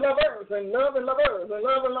love and lovers and love and lovers and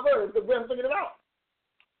love and lovers, because we haven't figured it out.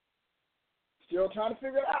 Still trying to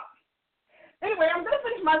figure it out. Anyway, I'm going to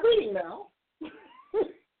finish my reading now.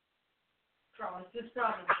 Promises.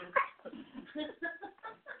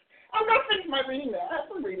 I'm going to finish my reading now. I have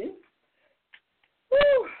some reading.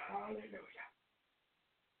 Woo, hallelujah.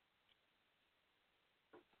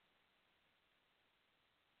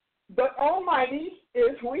 The Almighty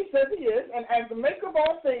is who he says he is, and as the maker of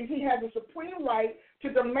all things, he has the supreme right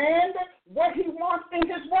to demand what he wants in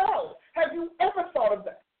his world. Have you ever thought of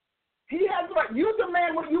that? He has the right. You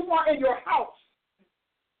demand what you want in your house.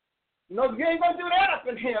 No, you ain't gonna do that up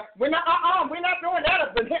in here. We're not doing that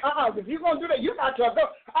up in here. If you're gonna do that, you got to go.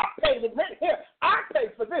 I pay the rent here. I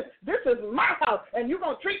pay for this. This is my house, and you're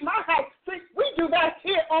gonna treat my house. See, we do that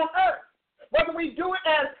here on earth. Whether we do it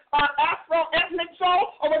as our Afro-ethnic soul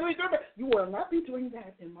or whether we do it, you will not be doing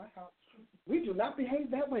that in my house. We do not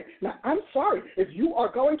behave that way. Now, I'm sorry. If you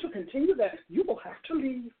are going to continue that, you will have to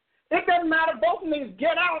leave. It doesn't matter. Both means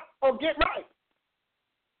get out or get right.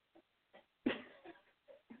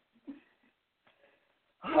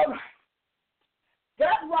 All right.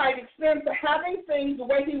 That right extends to having things the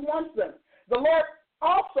way he wants them. The Lord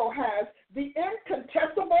also has the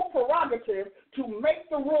incontestable prerogative to make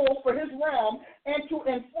the rules for his realm and to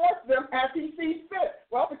enforce them as he sees fit.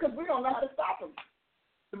 Well, because we don't know how to stop him.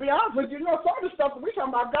 To be honest with you, some of the stuff that we're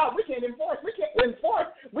talking about God, we can't enforce. We can't enforce.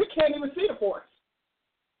 We can't even see the force.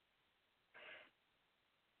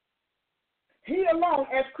 He alone,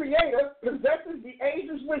 as creator, possesses the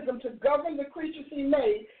age's wisdom to govern the creatures he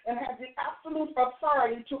made and has the absolute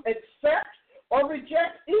authority to accept or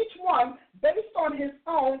reject each one based on his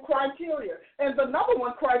own criteria. And the number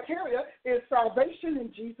one criteria is salvation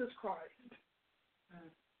in Jesus Christ.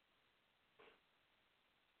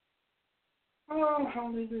 Oh,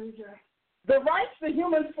 hallelujah. The rights the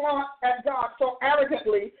humans flaunt at God so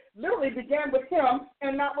arrogantly literally began with him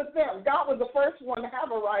and not with them. God was the first one to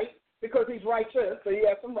have a right because he's righteous, so he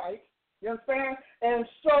has some rights. You understand? And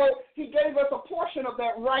so he gave us a portion of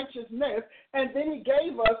that righteousness, and then he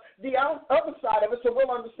gave us the other side of it so we'll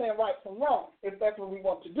understand right from wrong, if that's what we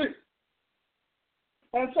want to do.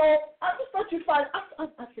 And so I just thought you'd find,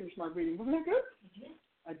 I finished my reading. Wasn't that good? Mm-hmm.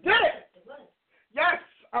 I did it. Yes,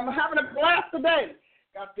 I'm having a blast today.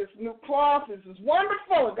 Got this new cloth. This is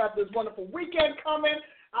wonderful. I got this wonderful weekend coming.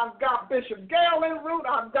 I've got Bishop Gail en route.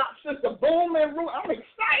 I've got Sister Boom en route. I'm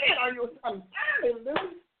excited. I'm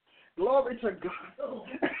hallelujah. Glory to God. Woo,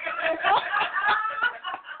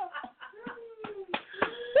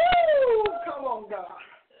 come on, God.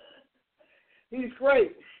 He's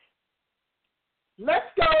great. Let's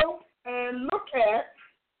go and look at,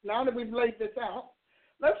 now that we've laid this out,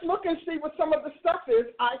 let's look and see what some of the stuff is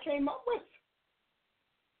I came up with.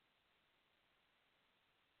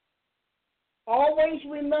 Always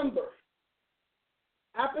remember,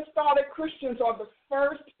 apostolic Christians are the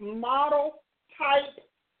first model type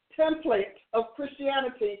template of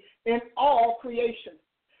Christianity in all creation.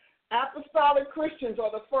 Apostolic Christians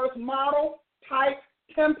are the first model type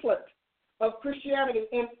template of Christianity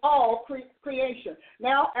in all creation.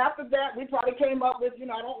 Now, after that, we probably came up with,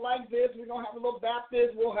 I don't like this. We're going to have a little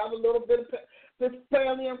Baptist. We'll have a little bit of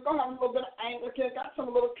Episcopalian. We're going to have a little bit of Anglican. Got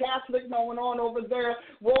some little Catholic going on over there.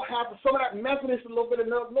 We'll have some of that Methodist, a little bit of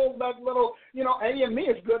little AME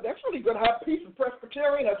is good. That's really good. Have peace and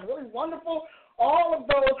Presbyterian. That's really wonderful. All of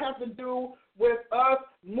those have to do with us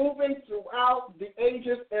moving throughout the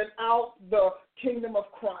ages and out the kingdom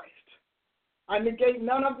of Christ. I negate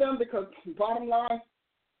none of them because, bottom line,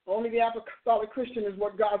 only the apostolic Christian is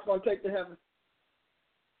what God's going to take to heaven.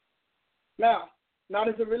 Now, not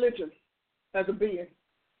as a religion, as a being.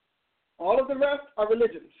 All of the rest are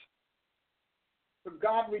religions. But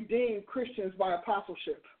God redeemed Christians by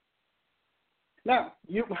apostleship. Now,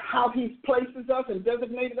 how he places us and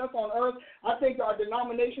designated us on earth, I think our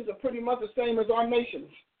denominations are pretty much the same as our nations.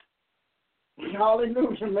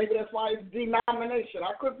 Hallelujah. Maybe that's why it's denomination.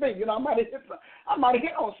 I could be. I might have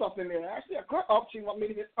hit on something there. Actually, I could. Oh, she want me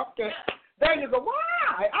to hit. Okay. There you go.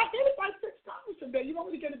 Why? I hit it like 6 times today. You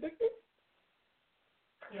want me to get addicted?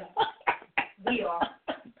 Yeah. We are.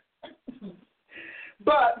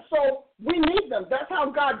 But so we need them. That's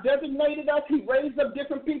how God designated us. He raised up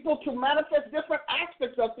different people to manifest different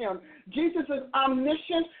aspects of him. Jesus is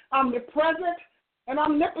omniscient, omnipresent, and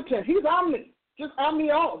omnipotent. He's omni. Just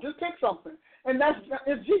omni-all. Just pick something. And that's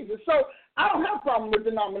Jesus. So I don't have a problem with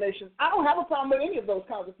denominations. I don't have a problem with any of those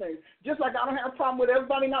kinds of things. Just like I don't have a problem with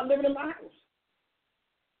everybody not living in my house.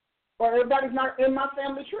 Or everybody's not in my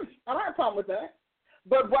family tree. I don't have a problem with that.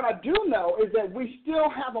 But what I do know is that we still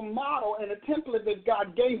have a model and a template that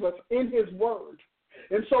God gave us in his word.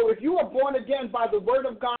 And so if you are born again by the word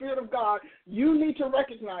of God, Spirit of God, you need to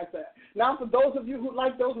recognize that. Now, for those of you who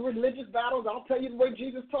like those religious battles, I'll tell you the way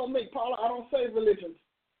Jesus told me, Paula, I don't save religions.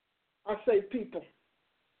 I save people.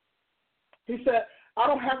 He said, I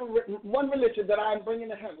don't have one religion that I am bringing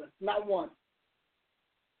to heaven, not one.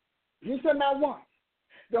 He said, not one.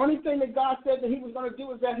 The only thing that God said that he was going to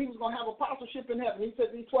do is that he was going to have apostleship in heaven. He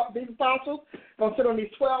said these apostles going to sit on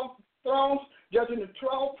these 12 thrones, judging the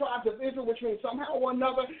 12 tribes of Israel, which means somehow or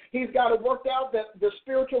another he's got it worked out that the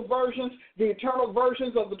spiritual versions, the eternal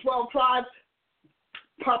versions of the 12 tribes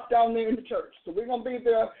pop down there in the church. So we're going to be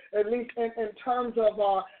there at least in terms of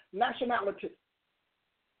nationality.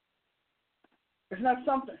 Isn't that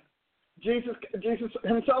something? Jesus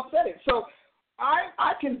himself said it. So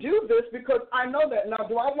I can do this because I know that. Now,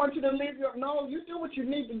 do I want you to leave your? No, you do what you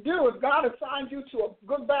need to do. If God assigned you to a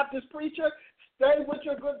good Baptist preacher, stay with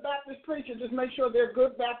your good Baptist preacher. Just make sure they're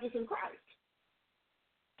good Baptists in Christ.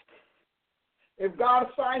 If God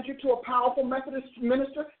assigns you to a powerful Methodist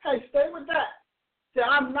minister, hey, stay with that.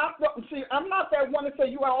 I'm not that one to say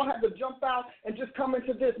you all have to jump out and just come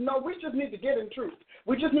into this. No, we just need to get in truth.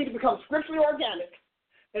 We just need to become scripturally organic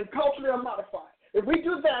and culturally unmodified. If we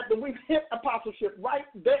do that, then we've hit apostleship right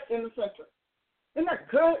there in the center. Isn't that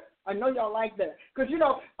good? I know y'all like that. Because,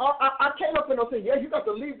 I came up and I said, yeah, you got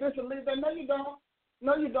to leave this and leave that. No, you don't.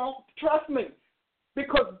 No, you don't. Trust me.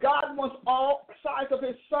 Because God wants all sides of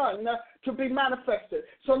his son to be manifested.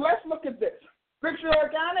 So let's look at this. Scripturally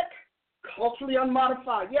organic, culturally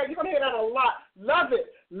unmodified. Yeah, you're going to hear that a lot. Love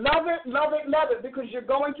it. Love it, love it, love it, because you're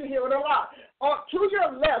going to hear it a lot. To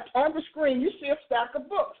your left on the screen, you see a stack of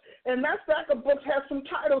books. And that stack of books has some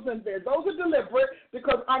titles in there. Those are deliberate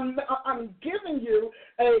because I'm giving you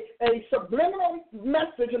a subliminal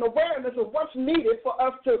message and awareness of what's needed for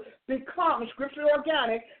us to become scripturally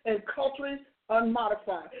organic and culturally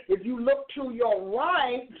unmodified. If you look to your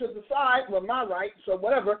right, to the side, well, my right, so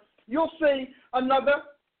whatever, you'll see another,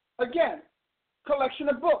 again, collection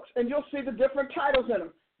of books, and you'll see the different titles in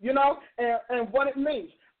them, and what it means.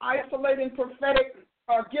 Isolating prophetic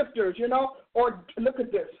gifters, or look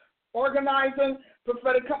at this. Organizing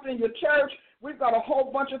prophetic company in your church. We've got a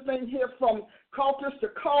whole bunch of things here from cultists to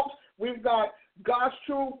cults. We've got God's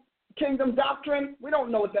true kingdom doctrine. We don't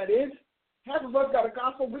know what that is. Half of us got a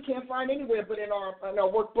gospel we can't find anywhere but in our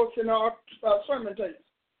workbooks and our sermon tapes.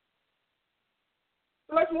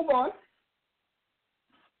 So let's move on.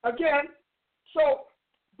 Again,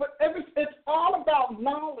 but it's all about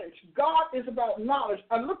knowledge. God is about knowledge.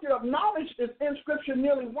 I looked it up. Knowledge is in Scripture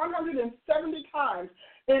nearly 170 times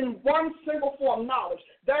in one single form, knowledge.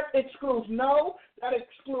 That excludes know, that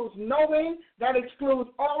excludes knowing, that excludes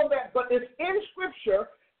all of that. But it's in Scripture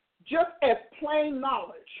just as plain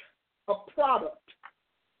knowledge, a product.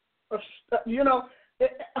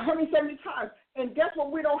 170 times. And guess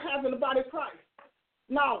what we don't have in the body of Christ?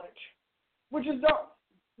 Knowledge, which is dumb.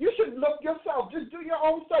 You should look yourself. Just do your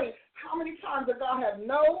own study. How many times does God have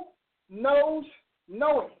know, knows,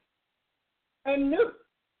 knowing, and knew?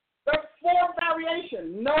 That's 4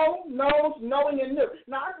 variations. Know, knows, knowing, and knew.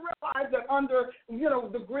 Now, I realize that under,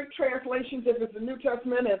 the Greek translations, if it's the New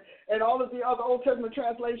Testament and all of the other Old Testament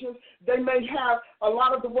translations, they may have a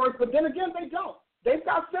lot of the words, but then again, they don't. They've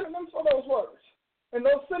got synonyms for those words. And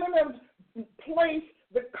those synonyms place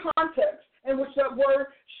the context in which that word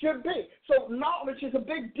should be. So knowledge is a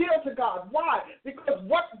big deal to God. Why? Because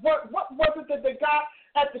what was it that they got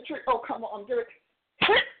at the tree? Oh, come on, I'm going to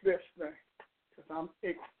hit this thing because I'm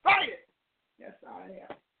excited. Yes, I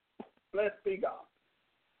am. Blessed be God.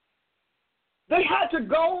 They had to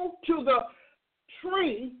go to the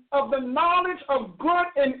tree of the knowledge of good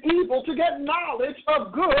and evil to get knowledge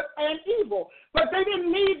of good and evil. But they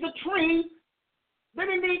didn't need the tree. They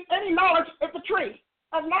didn't need any knowledge at the tree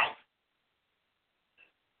of life.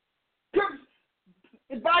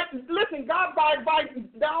 God by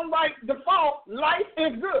downright default, life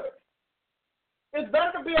is good. It's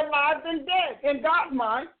better to be alive than dead in God's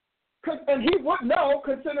mind, and he would know,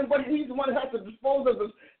 considering what he's the one that has to dispose of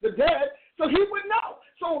the dead, so he would know.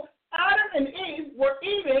 So Adam and Eve were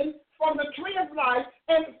eating from the tree of life,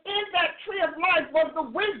 and in that tree of life was the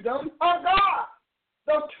wisdom of God.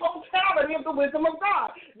 The totality of the wisdom of God.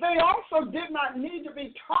 They also did not need to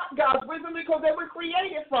be taught God's wisdom because they were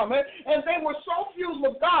created from it, and they were so fused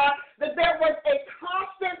with God that there was a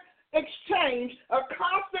constant exchange, a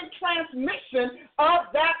constant transmission of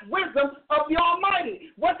that wisdom of the Almighty.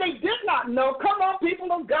 What they did not know, come on, people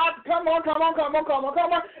of God, come on.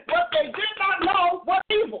 What they did not know was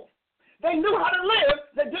evil. They knew how to live,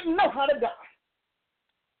 they didn't know how to die.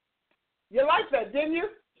 You like that, didn't you?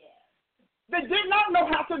 They did not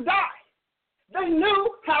know how to die. They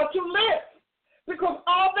knew how to live because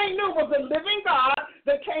all they knew was a living God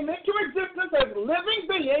that came into existence as a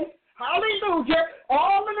living being, hallelujah,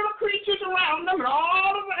 all the little creatures around them and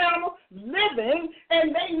all of the animals living,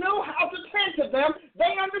 and they knew how to tend to them.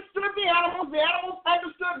 They understood the animals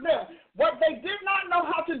understood them. What they did not know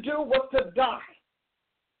how to do was to die.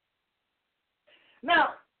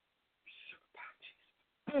 Now,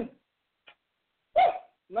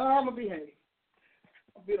 No, I'm going to behave.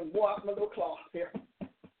 I'll be the boy out my little claw here.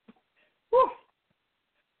 Whew.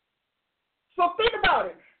 So think about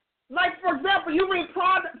it. Like, for example, you read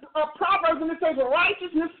Proverbs and it says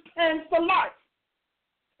righteousness tends to life.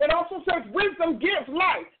 It also says wisdom gives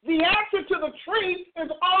life. The answer to the tree is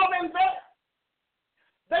all in there.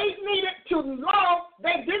 They needed to love.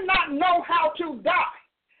 They did not know how to die.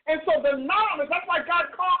 And so the knowledge, that's why God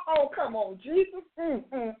called, oh, come on, Jesus.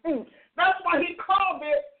 That's why he called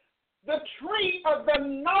it the tree of the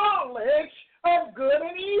knowledge of good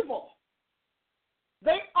and evil.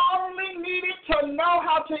 They only needed to know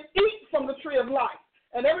how to eat from the tree of life.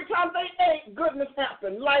 And every time they ate, goodness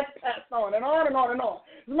happened. Life passed on and on and on and on.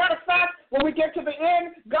 As a matter of fact, when we get to the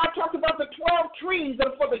end, God talks about the 12 trees that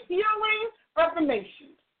are for the healing of the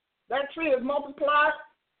nations. That tree is multiplied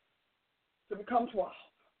to become 12.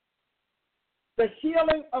 The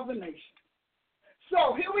healing of the nations.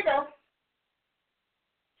 So here we go.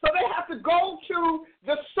 So they have to go to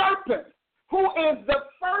the serpent, who is the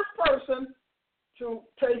first person to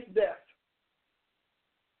taste death.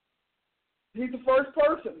 He's the first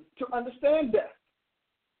person to understand death.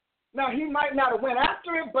 Now, he might not have went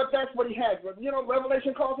after it, but that's what he had. You know,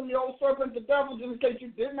 Revelation calls him the old serpent, the devil, just in case you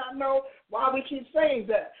did not know why we keep saying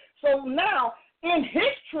that. So now, in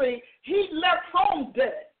history, he left home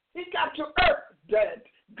dead. He got to earth dead.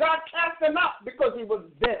 God cast him out because he was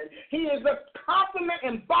dead. He is a consummate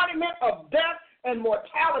embodiment of death and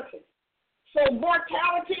mortality. So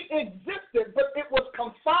mortality existed, but it was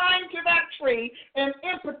confined to that tree, and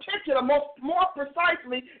in particular, more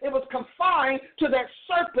precisely, it was confined to that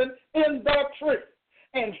serpent in the tree.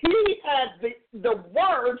 And he had the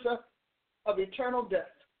words of eternal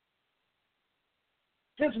death.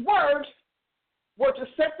 His words were to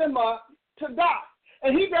set them up to die.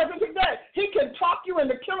 And he does it today. He can talk you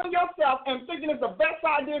into killing yourself and thinking it's the best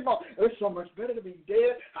idea. It's so much better to be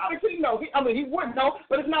dead. How does he know? He would know,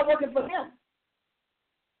 but it's not working for him.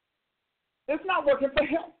 It's not working for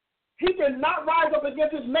him. He did not rise up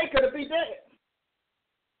against his maker to be dead.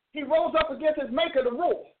 He rose up against his maker to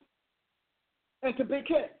rule and to be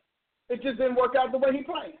king. It just didn't work out the way he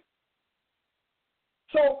planned.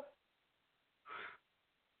 So,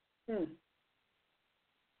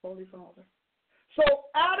 Holy Father. So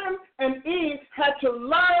Adam and Eve had to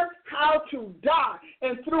learn how to die.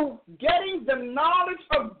 And through getting the knowledge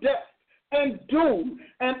of death and doom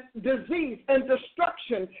and disease and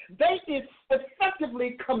destruction, they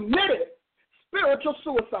effectively committed spiritual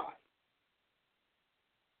suicide.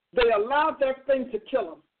 They allowed that thing to kill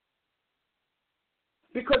them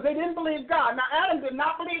because they didn't believe God. Now, Adam did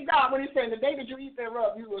not believe God when he said, the day that you eat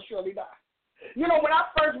thereof, you will surely die. You know, when I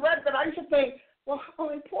first read that, I used to think, well,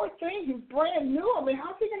 poor thing, he's brand new.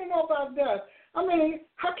 How's he going to know about death? How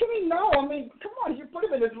can he know? Come on, you put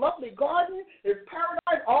him in his lovely garden, his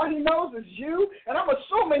paradise, all he knows is you. And I'm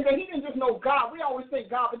assuming that he didn't just know God. We always think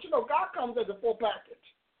God, but God comes as a full package.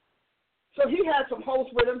 So he had some hosts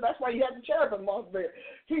with him. That's why he had the cherubim up there.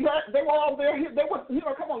 They were all there.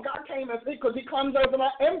 Come on, God came because he comes as an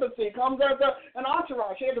embassy, comes as an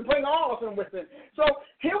entourage. He had to bring all of them with him. So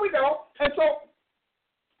here we go. And so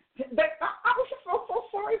I was just so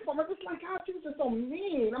sorry for him. It's like, God, he was just so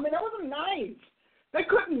mean. That wasn't nice. They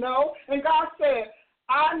couldn't know. And God said,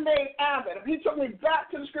 I made Adam. He took me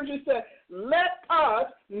back to the scripture. He said, let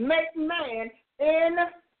us make man in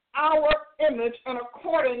our image and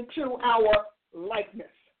according to our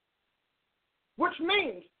likeness. Which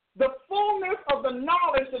means the fullness of the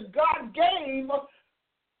knowledge that God gave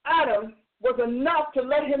Adam was enough to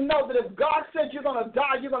let him know that if God said you're going to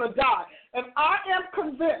die, you're going to die. And I am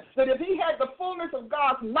convinced that if he had the fullness of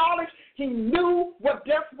God's knowledge, he knew what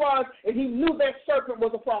death was, and he knew that serpent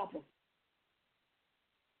was a problem.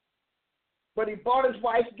 But he bought his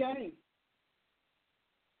wife's game.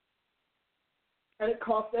 And it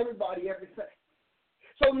cost everybody everything.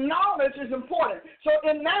 So knowledge is important. So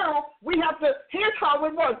now we have to, here's how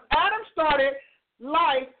it was. Adam started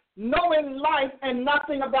life knowing life and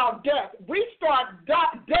nothing about death. We start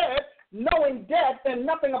dead knowing death and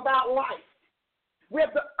nothing about life. We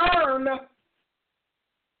have to earn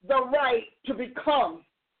the right to become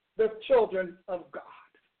the children of God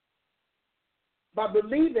by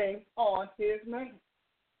believing on his name.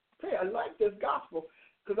 Hey, I like this gospel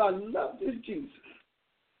because I love this Jesus.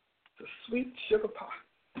 It's a sweet sugar pie.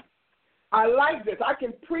 I like this. I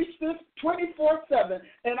can preach this 24/7,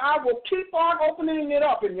 and I will keep on opening it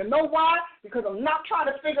up. And you know why? Because I'm not trying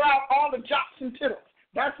to figure out all the jots and tittles.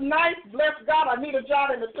 That's nice. Bless God. I need a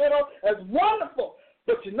jot and a tittle. That's wonderful.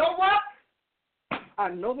 But you know what? I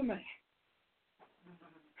know the man.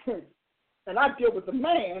 And I deal with the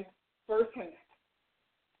man firsthand.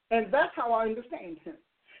 And that's how I understand him.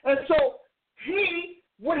 And so he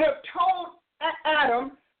would have told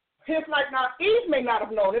Adam, now Eve may not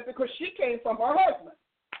have known it because she came from her husband.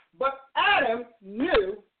 But Adam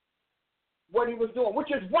knew what he was doing,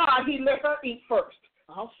 which is why he let her eat first.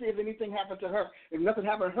 I'll see if anything happened to her. If nothing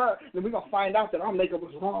happened to her, then we're going to find out that our makeup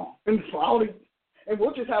was wrong. And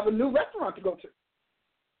we'll just have a new restaurant to go to.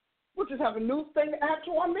 We'll just have a new thing to add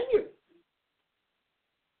to our menu.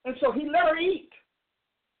 And so he let her eat.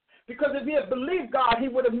 Because if he had believed God, he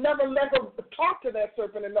would have never let her talk to that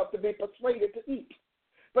serpent enough to be persuaded to eat.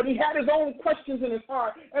 But he had his own questions in his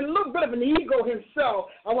heart and a little bit of an ego himself.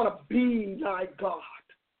 I want to be like God.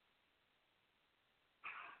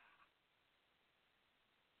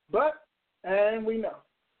 And we know.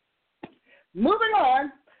 Moving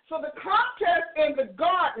on, so the contest in the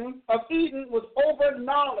Garden of Eden was over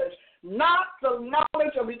knowledge. Not the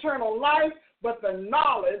knowledge of eternal life, but the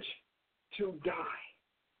knowledge to die.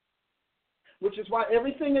 Which is why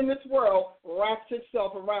everything in this world wraps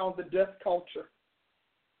itself around the death culture.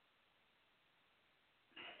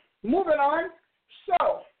 Moving on,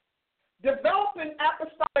 so developing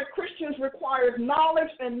apostolic Christians requires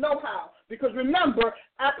knowledge and know-how. Because remember,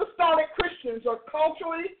 apostolic Christians are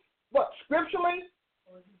culturally, scripturally,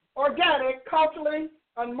 organic, culturally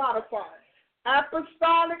unmodified.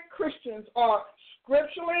 Apostolic Christians are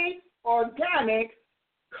scripturally, organic,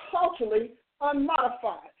 culturally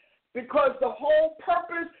unmodified. Because the whole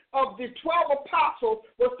purpose of the 12 apostles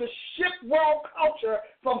was to shift world culture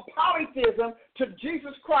from polytheism to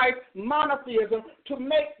Jesus Christ monotheism, to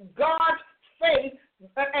make God's faith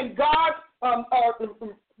and God's,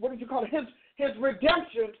 his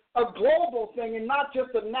redemption a global thing and not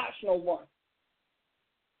just a national one.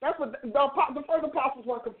 That's what the first apostles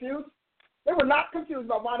weren't confused. They were not confused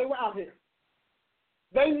about why they were out here.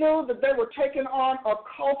 They knew that they were taking on a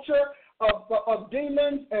culture of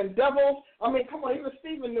demons and devils. I mean, come on, even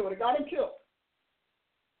Stephen knew it. It got him killed.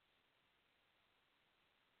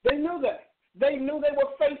 They knew that. They knew they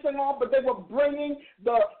were facing off, but they were bringing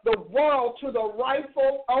the world to the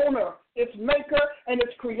rightful owner, its maker and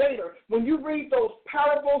its creator. When you read those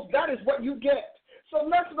parables, that is what you get. So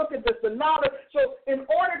let's look at this, the knowledge. So in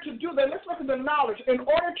order to do that, let's look at the knowledge. In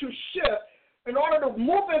order to shift, in order to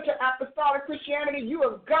move into apostolic Christianity, you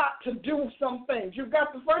have got to do some things. You've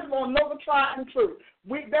got to, first of all, know the tried and true.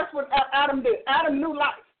 That's what Adam did. Adam knew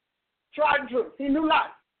life, tried and true. He knew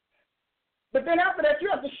life. But then after that, you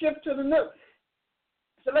have to shift to the new.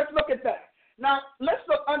 So let's look at that. Now, let's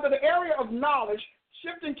look under the area of knowledge,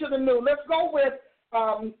 shifting to the new. Let's go with,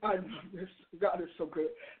 God is so good.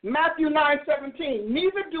 Matthew 9:17.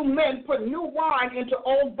 Neither do men put new wine into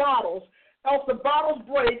old bottles, else the bottles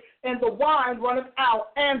break, and the wine runneth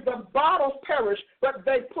out, and the bottles perish, but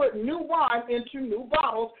they put new wine into new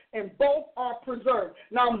bottles, and both are preserved.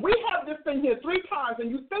 Now, we have this thing here 3 times,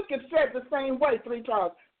 and you think it said the same way 3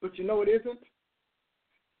 times, but you know it isn't.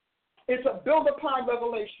 It's a build upon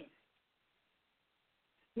revelation.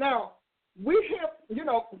 Now, we hear,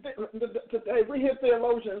 today we hear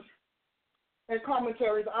theologians and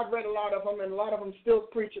commentaries. I've read a lot of them, and a lot of them still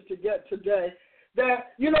preach it today.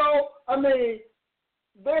 That,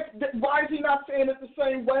 why is he not saying it the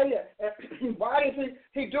same way? And why does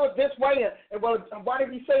he do it this way? And why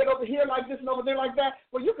did he say it over here like this and over there like that?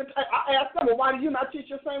 Well, I asked them, well, why do you not teach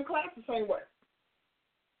your same class the same way?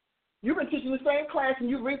 You've been teaching the same class, and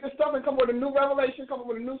you read the stuff and come with a new revelation, come up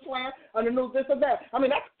with a new slant, and a new this or that. I mean,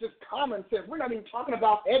 that's just common sense. We're not even talking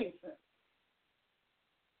about any sense.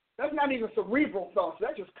 That's not even cerebral thoughts.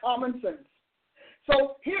 That's just common sense.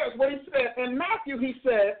 So here's what he said. In Matthew, he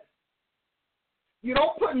said, you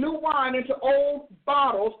don't put new wine into old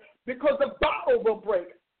bottles because the bottle will break.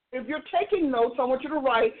 If you're taking notes, I want you to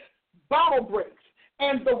write, bottle breaks,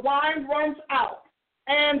 and the wine runs out,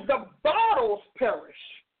 and the bottles perish.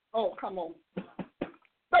 Oh, come on.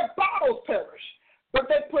 The bottles perish. But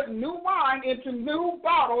they put new wine into new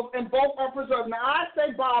bottles, and both are preserved. Now, I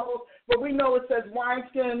say bottles, but we know it says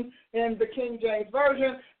wineskin in the King James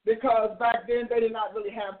Version because back then they did not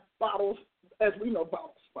really have bottles as we know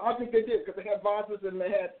bottles. I think they did because they had vases and they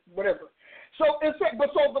had whatever. So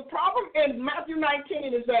the problem in Matthew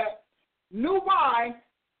 19 is that new wine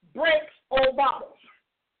breaks old bottles.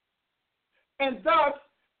 And thus,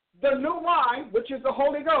 the new wine, which is the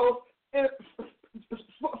Holy Ghost, it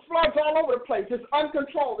floods all over the place. It's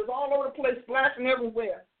uncontrolled. It's all over the place, splashing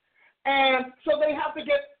everywhere. And so they have to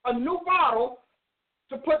get a new bottle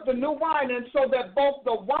to put the new wine in so that both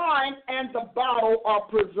the wine and the bottle are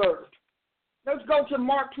preserved. Let's go to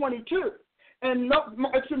Mark 22.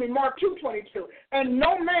 Mark 2:22. And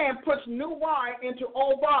no man puts new wine into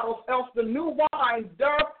old bottles, else the new wine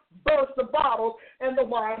doth burst the bottles, and the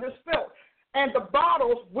wine is spilled. and the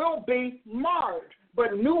bottles will be marred.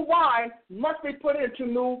 But new wine must be put into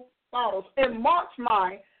new bottles. In Mark's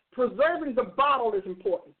mind, preserving the bottle is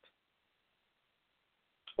important,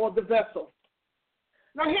 or the vessel.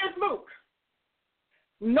 Now here's Luke.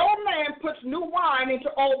 No man puts new wine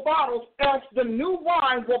into old bottles, else the new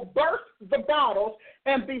wine will burst the bottles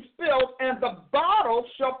and be spilled, and the bottles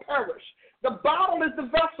shall perish. The bottle is the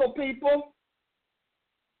vessel, people.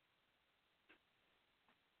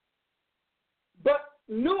 But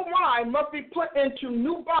new wine must be put into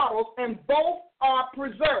new bottles, and both are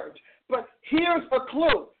preserved. But here's a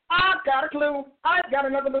clue. I've got a clue. I've got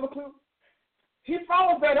another little clue. He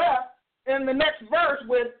follows that up in the next verse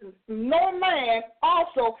with, no man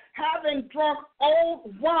also, having drunk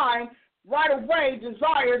old wine, right away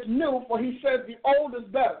desires new, for he says the old is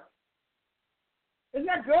better. Isn't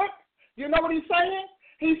that good? You know what he's saying?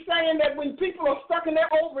 He's saying that when people are stuck in their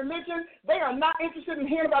old religion, they are not interested in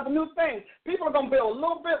hearing about the new things. People are going to be a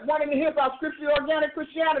little bit wanting to hear about scripturally organic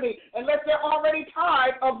Christianity unless they're already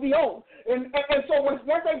tired of the old. And so once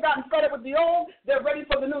they've gotten fed up with the old, they're ready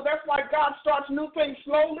for the new. That's why God starts new things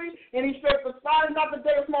slowly, and he says, despise not the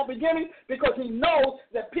day of small beginning, because he knows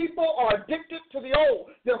that people are addicted to the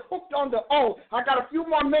old. They're hooked on the old. I got a few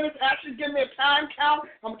more minutes. Actually, give me a time count.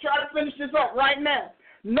 I'm going to try to finish this up right now.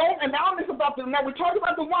 No, and now we talked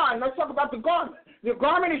about the wine. Let's talk about the garment. The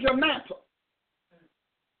garment is your mantle.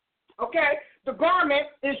 Okay? The garment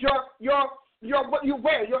is your what you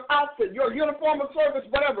wear, your outfit, your uniform of service,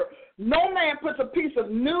 whatever. No man puts a piece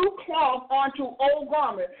of new cloth onto old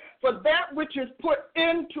garment, for that which is put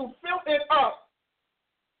in to fill it up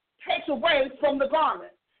takes away from the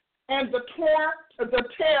garment, and the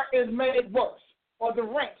tear is made worse, or the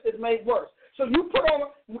rent is made worse. So you put on,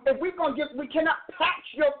 if we cannot patch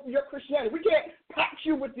your Christianity. We can't patch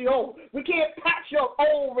you with the old. We can't patch your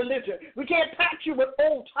old religion. We can't patch you with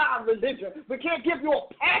old-time religion. We can't give you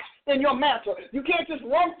a patch in your mantle. You can't just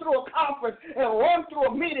run through a conference and run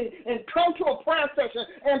through a meeting and come to a prayer session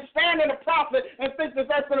and stand in a prophet and think that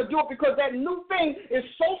that's going to do it, because that new thing is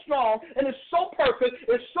so strong and it's so perfect,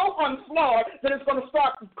 it's so unflawed that it's going to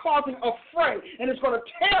start causing a fray, and it's going to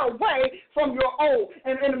tear away from your old.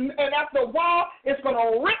 And after a while, it's going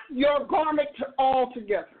to rip your garment all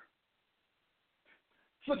together.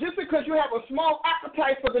 So just because you have a small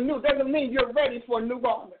appetite for the new doesn't mean you're ready for a new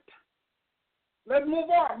garment. Let's move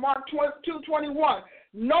on. Mark 2:21.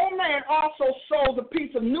 No man also sews a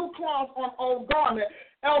piece of new cloth on old garment,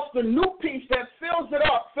 else the new piece that fills it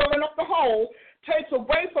up, filling up the hole, takes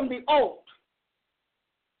away from the old,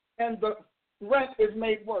 and the rent is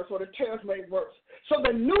made worse, or the tear is made worse. So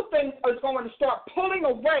the new thing is going to start pulling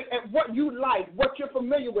away at what you like, what you're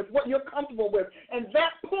familiar with, what you're comfortable with, and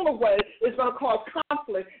that pull away is going to cause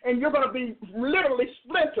conflict, and you're going to be literally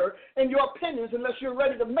splintered in your opinions unless you're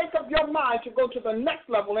ready to make up your mind to go to the next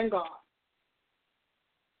level in God.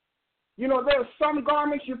 You know, there are some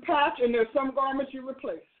garments you patch, and there are some garments you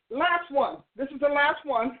replace. Last one. This is the last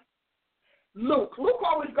one. Luke. Luke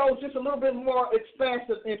always goes just a little bit more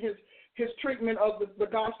expansive in his treatment of the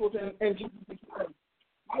Gospels and Jesus.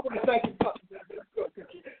 I want to thank you.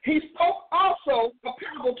 He spoke also a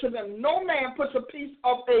parable to them. No man puts a piece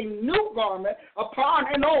of a new garment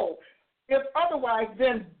upon an old. If otherwise,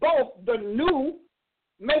 then both the new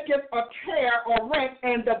maketh a tear or rent,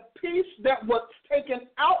 and the piece that was taken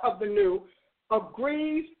out of the new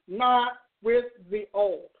agrees not with the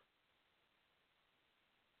old.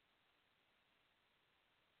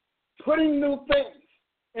 Putting new things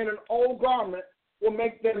in an old garment will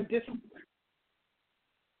make them disagree.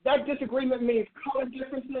 That disagreement means color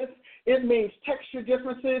differences, it means texture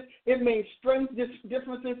differences, it means strength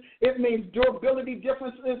differences, it means durability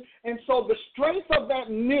differences, and so the strength of that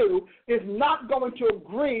new is not going to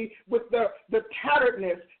agree with the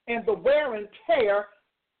tatteredness and the wear and tear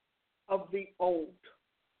of the old,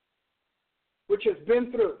 which has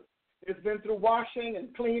been through. It's been through washing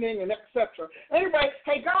and cleaning and etc. Anyway,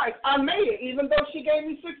 hey guys, I made it. Even though she gave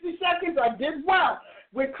me 60 seconds, I did well.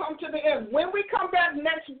 We've come to the end. When we come back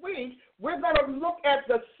next week, we're going to look at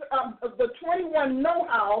the 21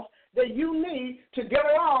 know-hows that you need to get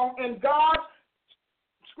along in God's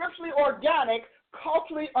scripturally organic,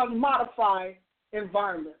 culturally unmodified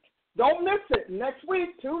environment. Don't miss it. Next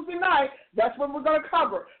week, Tuesday night, that's what we're going to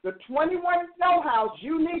cover. The 21 know-hows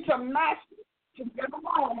you need to master to get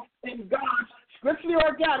along in God's scripturally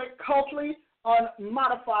organic, culturally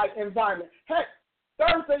unmodified environment. Hey,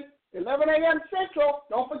 Thursday, 11 a.m. Central,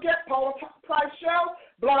 don't forget Paula Price Show,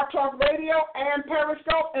 Blog Talk Radio, and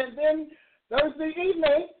Periscope. And then Thursday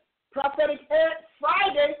evening, Prophetic Ed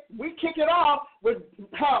Friday, we kick it off with,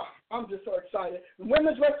 I'm just so excited,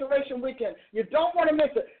 Women's Restoration Weekend. You don't want to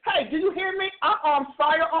miss it. Hey, did you hear me? I'm on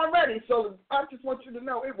fire already, so I just want you to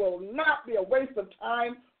know it will not be a waste of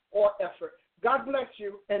time or effort. God bless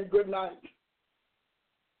you, and good night.